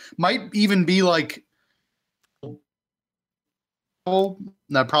 which might even be like, well,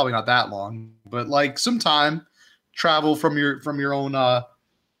 not probably not that long, but like some time travel from your own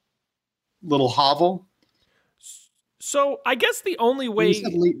little hovel. So I guess the only way.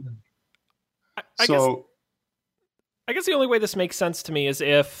 I guess the only way this makes sense to me is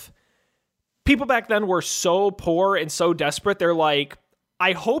if people back then were so poor and so desperate, they're like,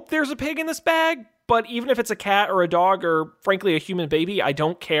 I hope there's a pig in this bag, but even if it's a cat or a dog or frankly a human baby, I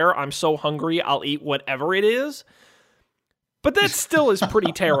don't care. I'm so hungry, I'll eat whatever it is. But that still is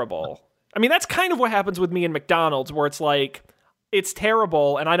pretty terrible. I mean, that's kind of what happens with me in McDonald's, where it's like, it's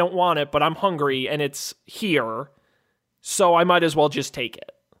terrible and I don't want it, but I'm hungry and it's here, so I might as well just take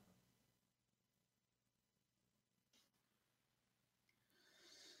it.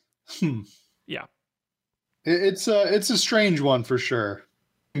 Yeah. It's a strange one for sure.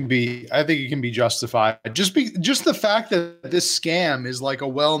 I think it can be justified. Just the fact that this scam is like a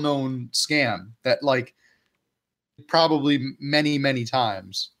well-known scam that like probably many, many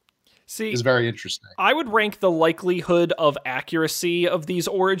times. See, is very interesting. I would rank the likelihood of accuracy of these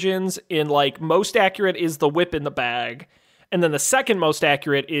origins in like most accurate is the whip in the bag. And then the second most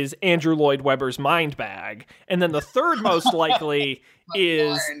accurate is Andrew Lloyd Webber's mind bag. And then the third most likely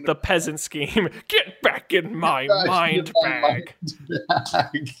is the peasant scheme. Get back in my mind bag.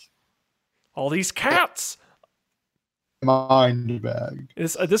 All these cats. Mind bag.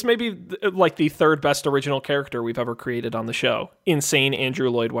 This may be like the third best original character we've ever created on the show. Insane Andrew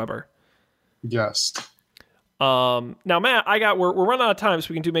Lloyd Webber. Yes. Now, Matt, we're running out of time, so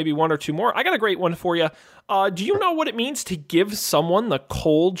we can do maybe one or two more. I got a great one for you. Do you know what it means to give someone the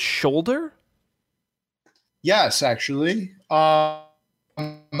cold shoulder? Yes, actually. A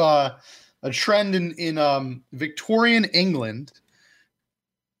trend in Victorian England.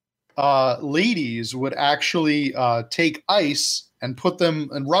 Ladies would actually take ice and put them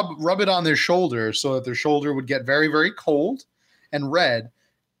and rub it on their shoulder so that their shoulder would get very, very cold and red.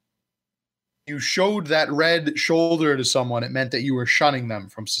 You showed that red shoulder to someone, it meant that you were shunning them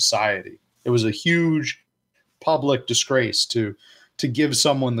from society. It was a huge public disgrace to give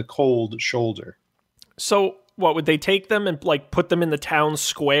someone the cold shoulder. So what, would they take them and like put them in the town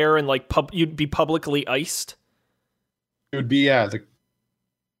square and like you'd be publicly iced? It would be, yeah, the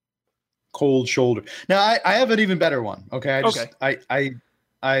cold shoulder. Now I have an even better one. Okay.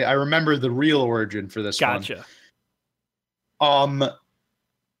 I remember the real origin for this one. Gotcha.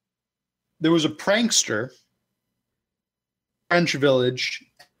 There was a prankster, French village,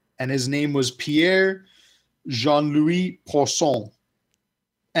 and his name was Pierre Jean-Louis Poisson.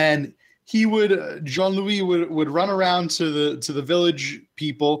 And Jean-Louis would run around to the village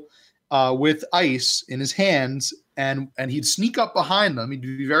people with ice in his hands, and he'd sneak up behind them. He'd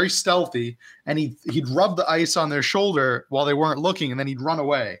be very stealthy, and he'd rub the ice on their shoulder while they weren't looking, and then he'd run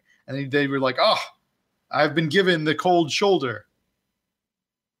away. And they were like, "Oh, I've been given the cold shoulder."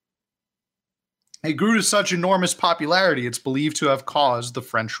 It grew to such enormous popularity, it's believed to have caused the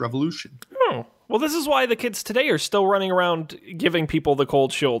French Revolution. Oh, well, this is why the kids today are still running around giving people the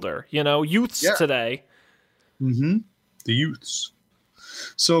cold shoulder. You know, youths today. Mm-hmm. The youths.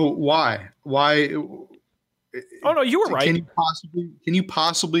 So why? Oh no, you were right. Can you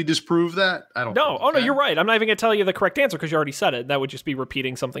possibly disprove that? I don't know. Oh no, you're right. I'm not even going to tell you the correct answer because you already said it. That would just be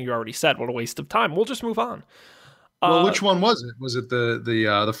repeating something you already said. What a waste of time. We'll just move on. Well, which one was it? Was it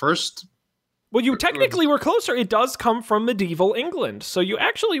the first? Well, you technically were closer. It does come from medieval England, so you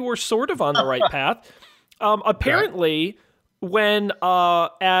actually were sort of on the right path. Apparently, when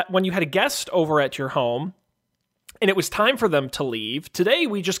you had a guest over at your home, and it was time for them to leave. Today,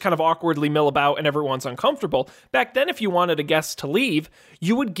 we just kind of awkwardly mill about, and everyone's uncomfortable. Back then, if you wanted a guest to leave,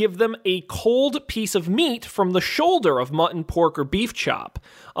 you would give them a cold piece of meat from the shoulder of mutton, pork, or beef chop.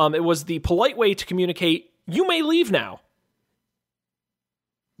 It was the polite way to communicate, "You may leave now."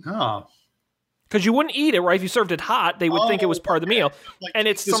 Oh. Because you wouldn't eat it, right? If you served it hot, they would think it was part of the meal. Like, and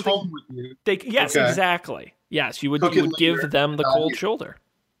it's something. Exactly. Yes, you would give them the cold shoulder.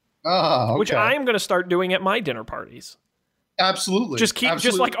 Oh, okay. Which I am going to start doing at my dinner parties. Absolutely.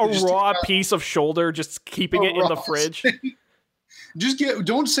 Just like a raw piece of shoulder, just keeping it in the fridge.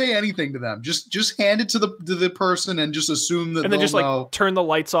 Don't say anything to them. Just hand it to the person and just assume that. And then just like turn the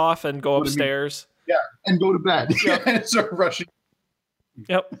lights off and go upstairs. Yeah, and go to bed. Yep. And start rushing.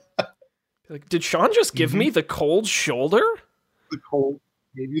 Yep. Like, did Sean just give me the cold shoulder?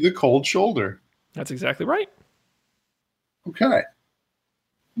 Gave you the cold shoulder. That's exactly right. Okay.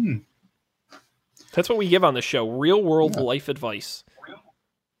 That's what we give on the show. Real world life advice.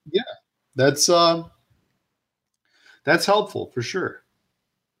 Yeah. That's helpful for sure.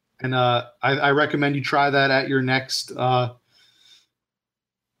 And I recommend you try that at your next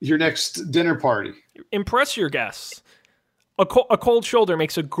dinner party. Impress your guests. A cold shoulder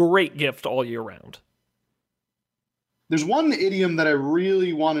makes a great gift all year round. There's one idiom that I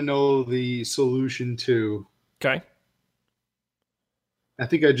really want to know the solution to. Okay. I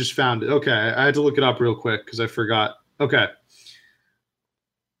think I just found it. Okay, I had to look it up real quick because I forgot. Okay.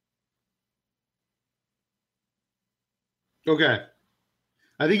 Okay.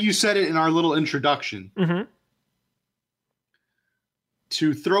 I think you said it in our little introduction. Mm-hmm.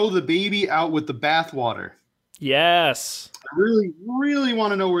 To throw the baby out with the bathwater. Yes. I really, really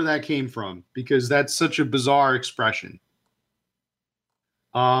want to know where that came from because that's such a bizarre expression.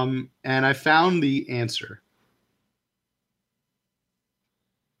 And I found the answer.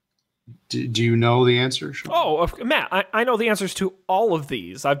 Do you know the answer? Oh, Matt, I know the answers to all of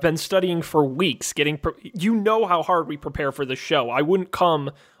these. I've been studying for weeks. You know how hard we prepare for the show. I wouldn't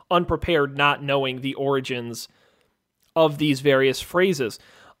come unprepared not knowing the origins of these various phrases.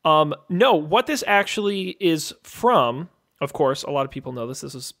 No, what this actually is from, of course, a lot of people know this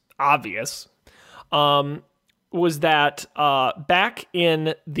is obvious, was that back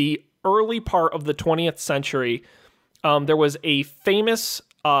in the early part of the 20th century, there was a famous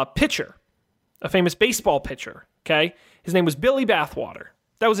pitcher, a famous baseball pitcher, okay? His name was Billy Bathwater.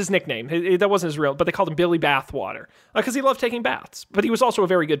 That was his nickname. That wasn't his real, but they called him Billy Bathwater because he loved taking baths, but he was also a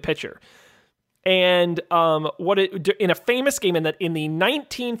very good pitcher. And in a famous game in the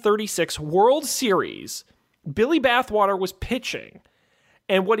 1936 World Series, Billy Bathwater was pitching,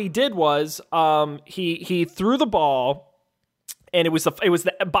 and what he did was he threw the ball, and it was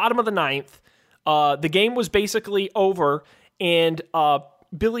the bottom of the ninth. The game was basically over, and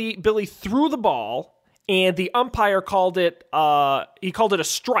Billy threw the ball, and the umpire called it a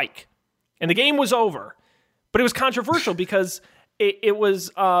strike, and the game was over. But it was controversial because. It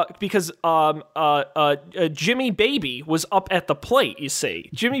was because Jimmy Baby was up at the plate, you see.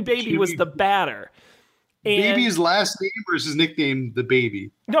 Jimmy Baby was the batter. And Baby's last name or is his nickname the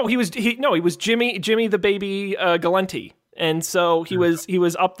Baby? No, he was Jimmy the Baby Galenti. And so he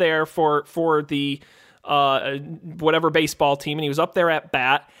was up there for the whatever baseball team, and he was up there at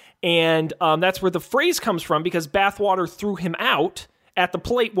bat. And that's where the phrase comes from, because Bathwater threw him out at the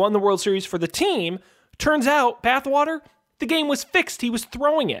plate, won the World Series for the team. Turns out, Bathwater, the game was fixed. He was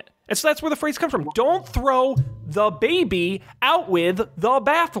throwing it. And so that's where the phrase comes from. Don't throw the baby out with the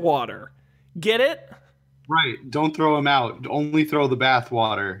bathwater. Get it? Right. Don't throw him out. Only throw the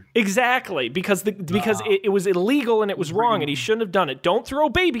bathwater. Exactly. Because it was illegal and it was wrong and he shouldn't have done it. Don't throw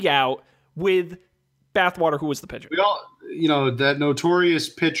baby out with Bathwater, who was the pitcher. We all, that notorious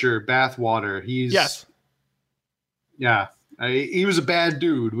pitcher, Bathwater. Yes. Yeah. He was a bad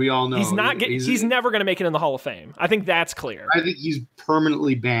dude. We all know. He's never going to make it in the Hall of Fame. I think that's clear. I think he's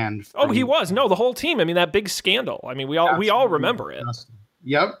permanently banned. He was. No, the whole team. I mean, that big scandal. I mean, we all remember it.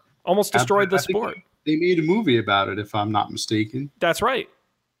 Yep. Almost destroyed the sport. They made a movie about it, if I'm not mistaken. That's right.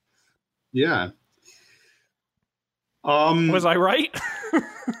 Yeah. Was I right?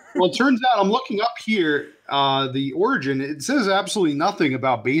 Well, it turns out I'm looking up here the origin. It says absolutely nothing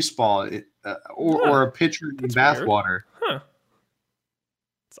about baseball or a pitcher in bathwater. Huh.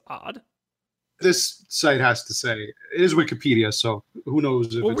 It's odd. This site has to say it is Wikipedia, so who knows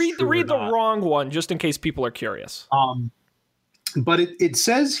if it's true read or the not. wrong one just in case people are curious. But it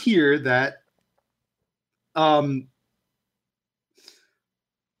says here that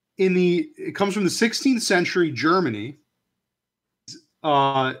it comes from the 16th century Germany.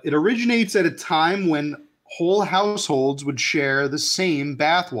 It originates at a time when whole households would share the same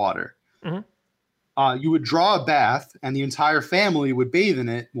bathwater. Mm-hmm. You would draw a bath, and the entire family would bathe in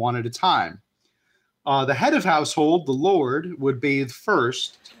it one at a time. The head of household, the lord, would bathe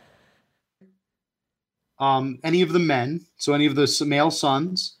first. Any of the men, so any of the male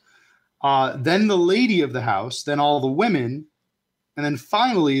sons. Then the lady of the house, then all the women, and then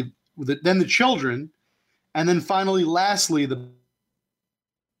finally, then the children, and then finally, lastly,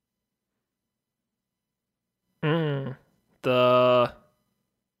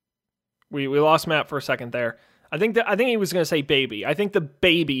 We lost Matt for a second there. I think he was going to say baby. I think the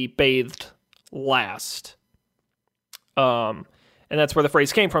baby bathed last. And that's where the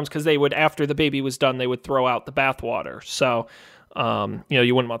phrase came from, because they would, after the baby was done, they would throw out the bathwater. So,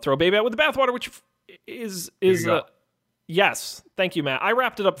 you wouldn't want to throw a baby out with the bathwater, which is yes. Thank you, Matt. I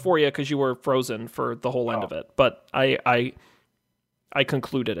wrapped it up for you because you were frozen for the whole end of it, but I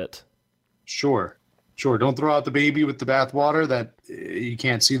concluded it. Sure. Don't throw out the baby with the bathwater that you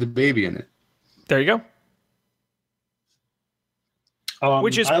can't see the baby in it. There you go.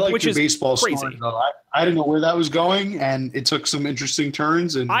 Which is baseball crazy. Story, though. I didn't know where that was going, and it took some interesting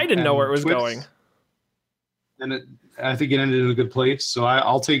turns. And I didn't know where it was going. And I think it ended in a good place, so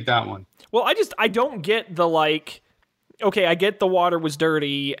I'll take that one. Well, I don't get the okay, I get the water was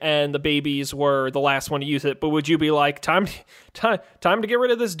dirty and the babies were the last one to use it, but would you be like, time to get rid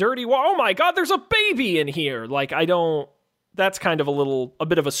of this dirty water? Oh my God, there's a baby in here. That's kind of a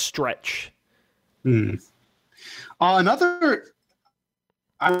bit of a stretch. Another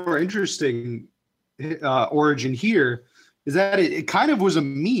more interesting origin here is that it kind of was a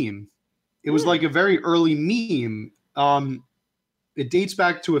meme. It was like a very early meme. It dates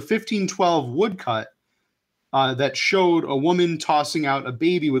back to a 1512 woodcut that showed a woman tossing out a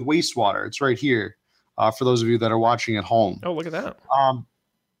baby with wastewater. It's right here for those of you that are watching at home. Oh, look at that.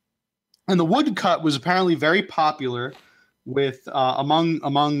 And the woodcut was apparently very popular with among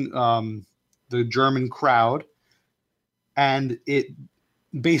the German crowd, and it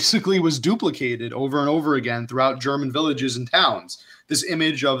basically was duplicated over and over again throughout German villages and towns. This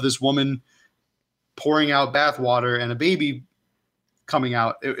image of this woman pouring out bathwater and a baby coming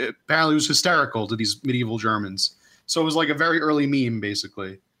out, it apparently was hysterical to these medieval Germans. So it was like a very early meme,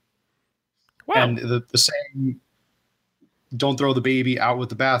 basically. Wow. And the saying, "Don't throw the baby out with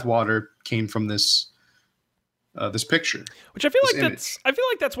the bathwater," came from this picture. Which I feel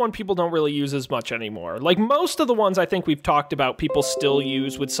like that's one people don't really use as much anymore. Like most of the ones I think we've talked about, people still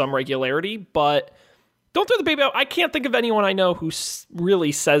use with some regularity, but "Don't throw the baby out." I can't think of anyone I know who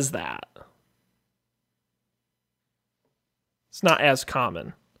really says that. It's not as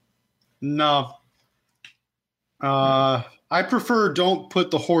common. No. I prefer "Don't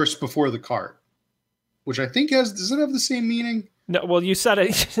put the horse before the cart," which I think does it have the same meaning? No, well, you said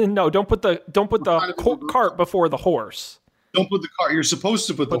it. No, don't put the cart before the horse. Don't put the cart. You're supposed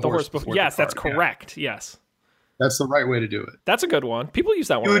to put the horse before. Yes, the cart. that's correct. Yeah. Yes, that's the right way to do it. That's a good one. People use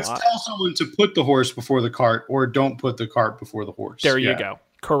that one a lot. Tell someone to put the horse before the cart, or don't put the cart before the horse. There you go.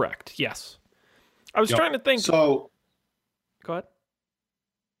 Correct. Yes. I was trying to think. So, go ahead.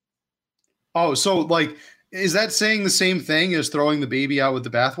 Oh, so like, is that saying the same thing as throwing the baby out with the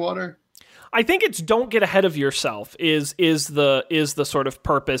bathwater? I think it's "don't get ahead of yourself" is the sort of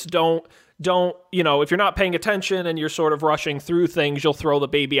purpose. Don't if you're not paying attention and you're sort of rushing through things, you'll throw the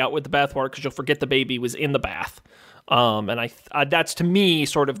baby out with the bathwater because you'll forget the baby was in the bath. And that's to me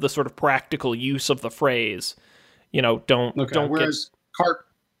sort of the sort of practical use of the phrase. Don't Whereas cart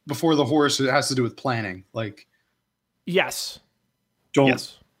before the horse, it has to do with planning. Like, yes, don't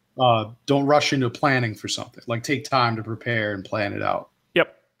rush into planning for something. Like, take time to prepare and plan it out.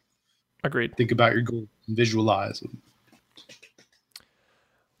 Yep. Agreed. Think about your goals and visualize them.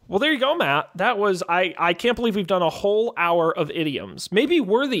 Well, there you go, Matt. That was I can't believe we've done a whole hour of idioms. Maybe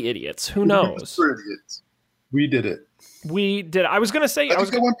we're the idiots. Who knows? We're idiots. We did it. We did. I was going to say it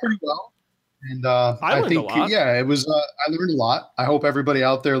went pretty well. And I learned a lot. Yeah, it was. I learned a lot. I hope everybody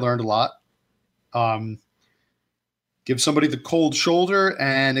out there learned a lot. Give somebody the cold shoulder,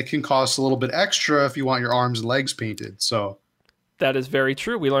 and it can cost a little bit extra if you want your arms and legs painted. So. That is very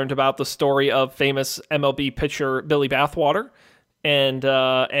true. We learned about the story of famous MLB pitcher Billy Bathwater and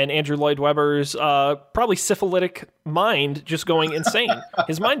Andrew Lloyd Webber's probably syphilitic mind just going insane,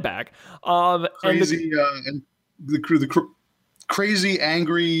 his mind back. Crazy, and the crazy,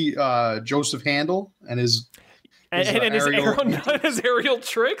 angry Joseph Handel and his aerial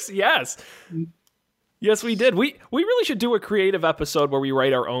tricks. Yes. Yes, we did. We really should do a creative episode where we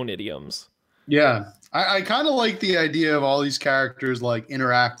write our own idioms. Yeah. I kind of like the idea of all these characters like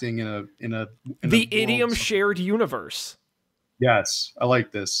interacting in a idiom shared universe. Yes, I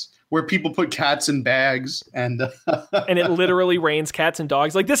like this. Where people put cats in bags and and it literally rains cats and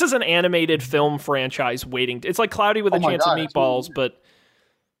dogs. Like, this is an animated film franchise waiting. It's like Cloudy with a Chance of Meatballs, but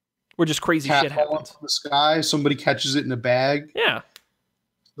where just crazy shit happens. From the sky, somebody catches it in a bag. Yeah.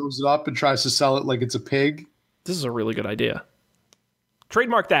 Throws it up and tries to sell it like it's a pig. This is a really good idea.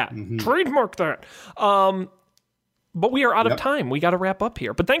 Trademark that. Mm-hmm. Trademark that. But we are out of time. We got to wrap up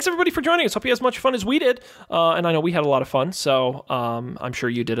here. But thanks, everybody, for joining us. Hope you had as much fun as we did. And I know we had a lot of fun, so I'm sure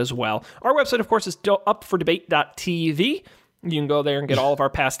you did as well. Our website, of course, is upfordebate.tv. You can go there and get all of our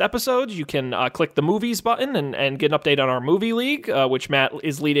past episodes. You can click the movies button and get an update on our movie league, which Matt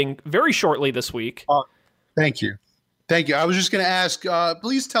is leading very shortly this week. Thank you. I was just going to ask,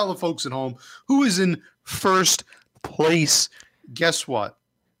 please tell the folks at home who is in first place. Guess what?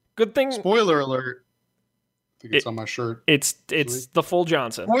 Good thing. Spoiler alert. I think it's on my shirt. It's the full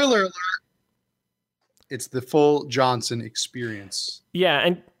Johnson. Spoiler alert. It's the full Johnson experience. Yeah,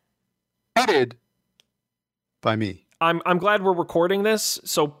 and edited by me. I'm glad we're recording this,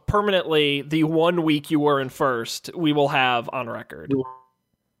 so permanently the 1 week you were in first, we will have on record.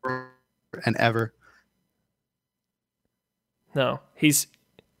 And ever. No, his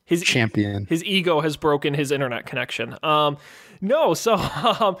champion. His ego has broken his internet connection. So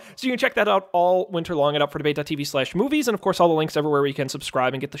you can check that out all winter long at upfordebate.tv/movies. And of course, all the links everywhere where you can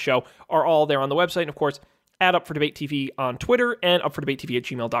subscribe and get the show are all there on the website. And of course, at upfordebatetv on Twitter and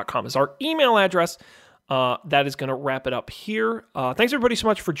upfordebatetv@gmail.com is our email address. that is going to wrap it up here. Thanks everybody so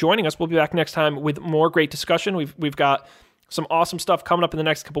much for joining us. We'll be back next time with more great discussion. We've got some awesome stuff coming up in the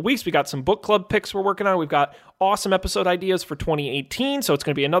next couple weeks. We got some book club picks we're working on. We've got awesome episode ideas for 2018. So it's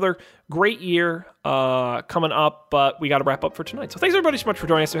going to be another great year coming up, but we got to wrap up for tonight. So thanks everybody so much for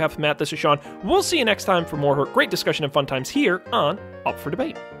joining us. On behalf of Matt, this is Sean. We'll see you next time for more great discussion and fun times here on Up for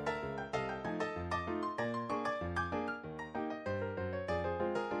Debate.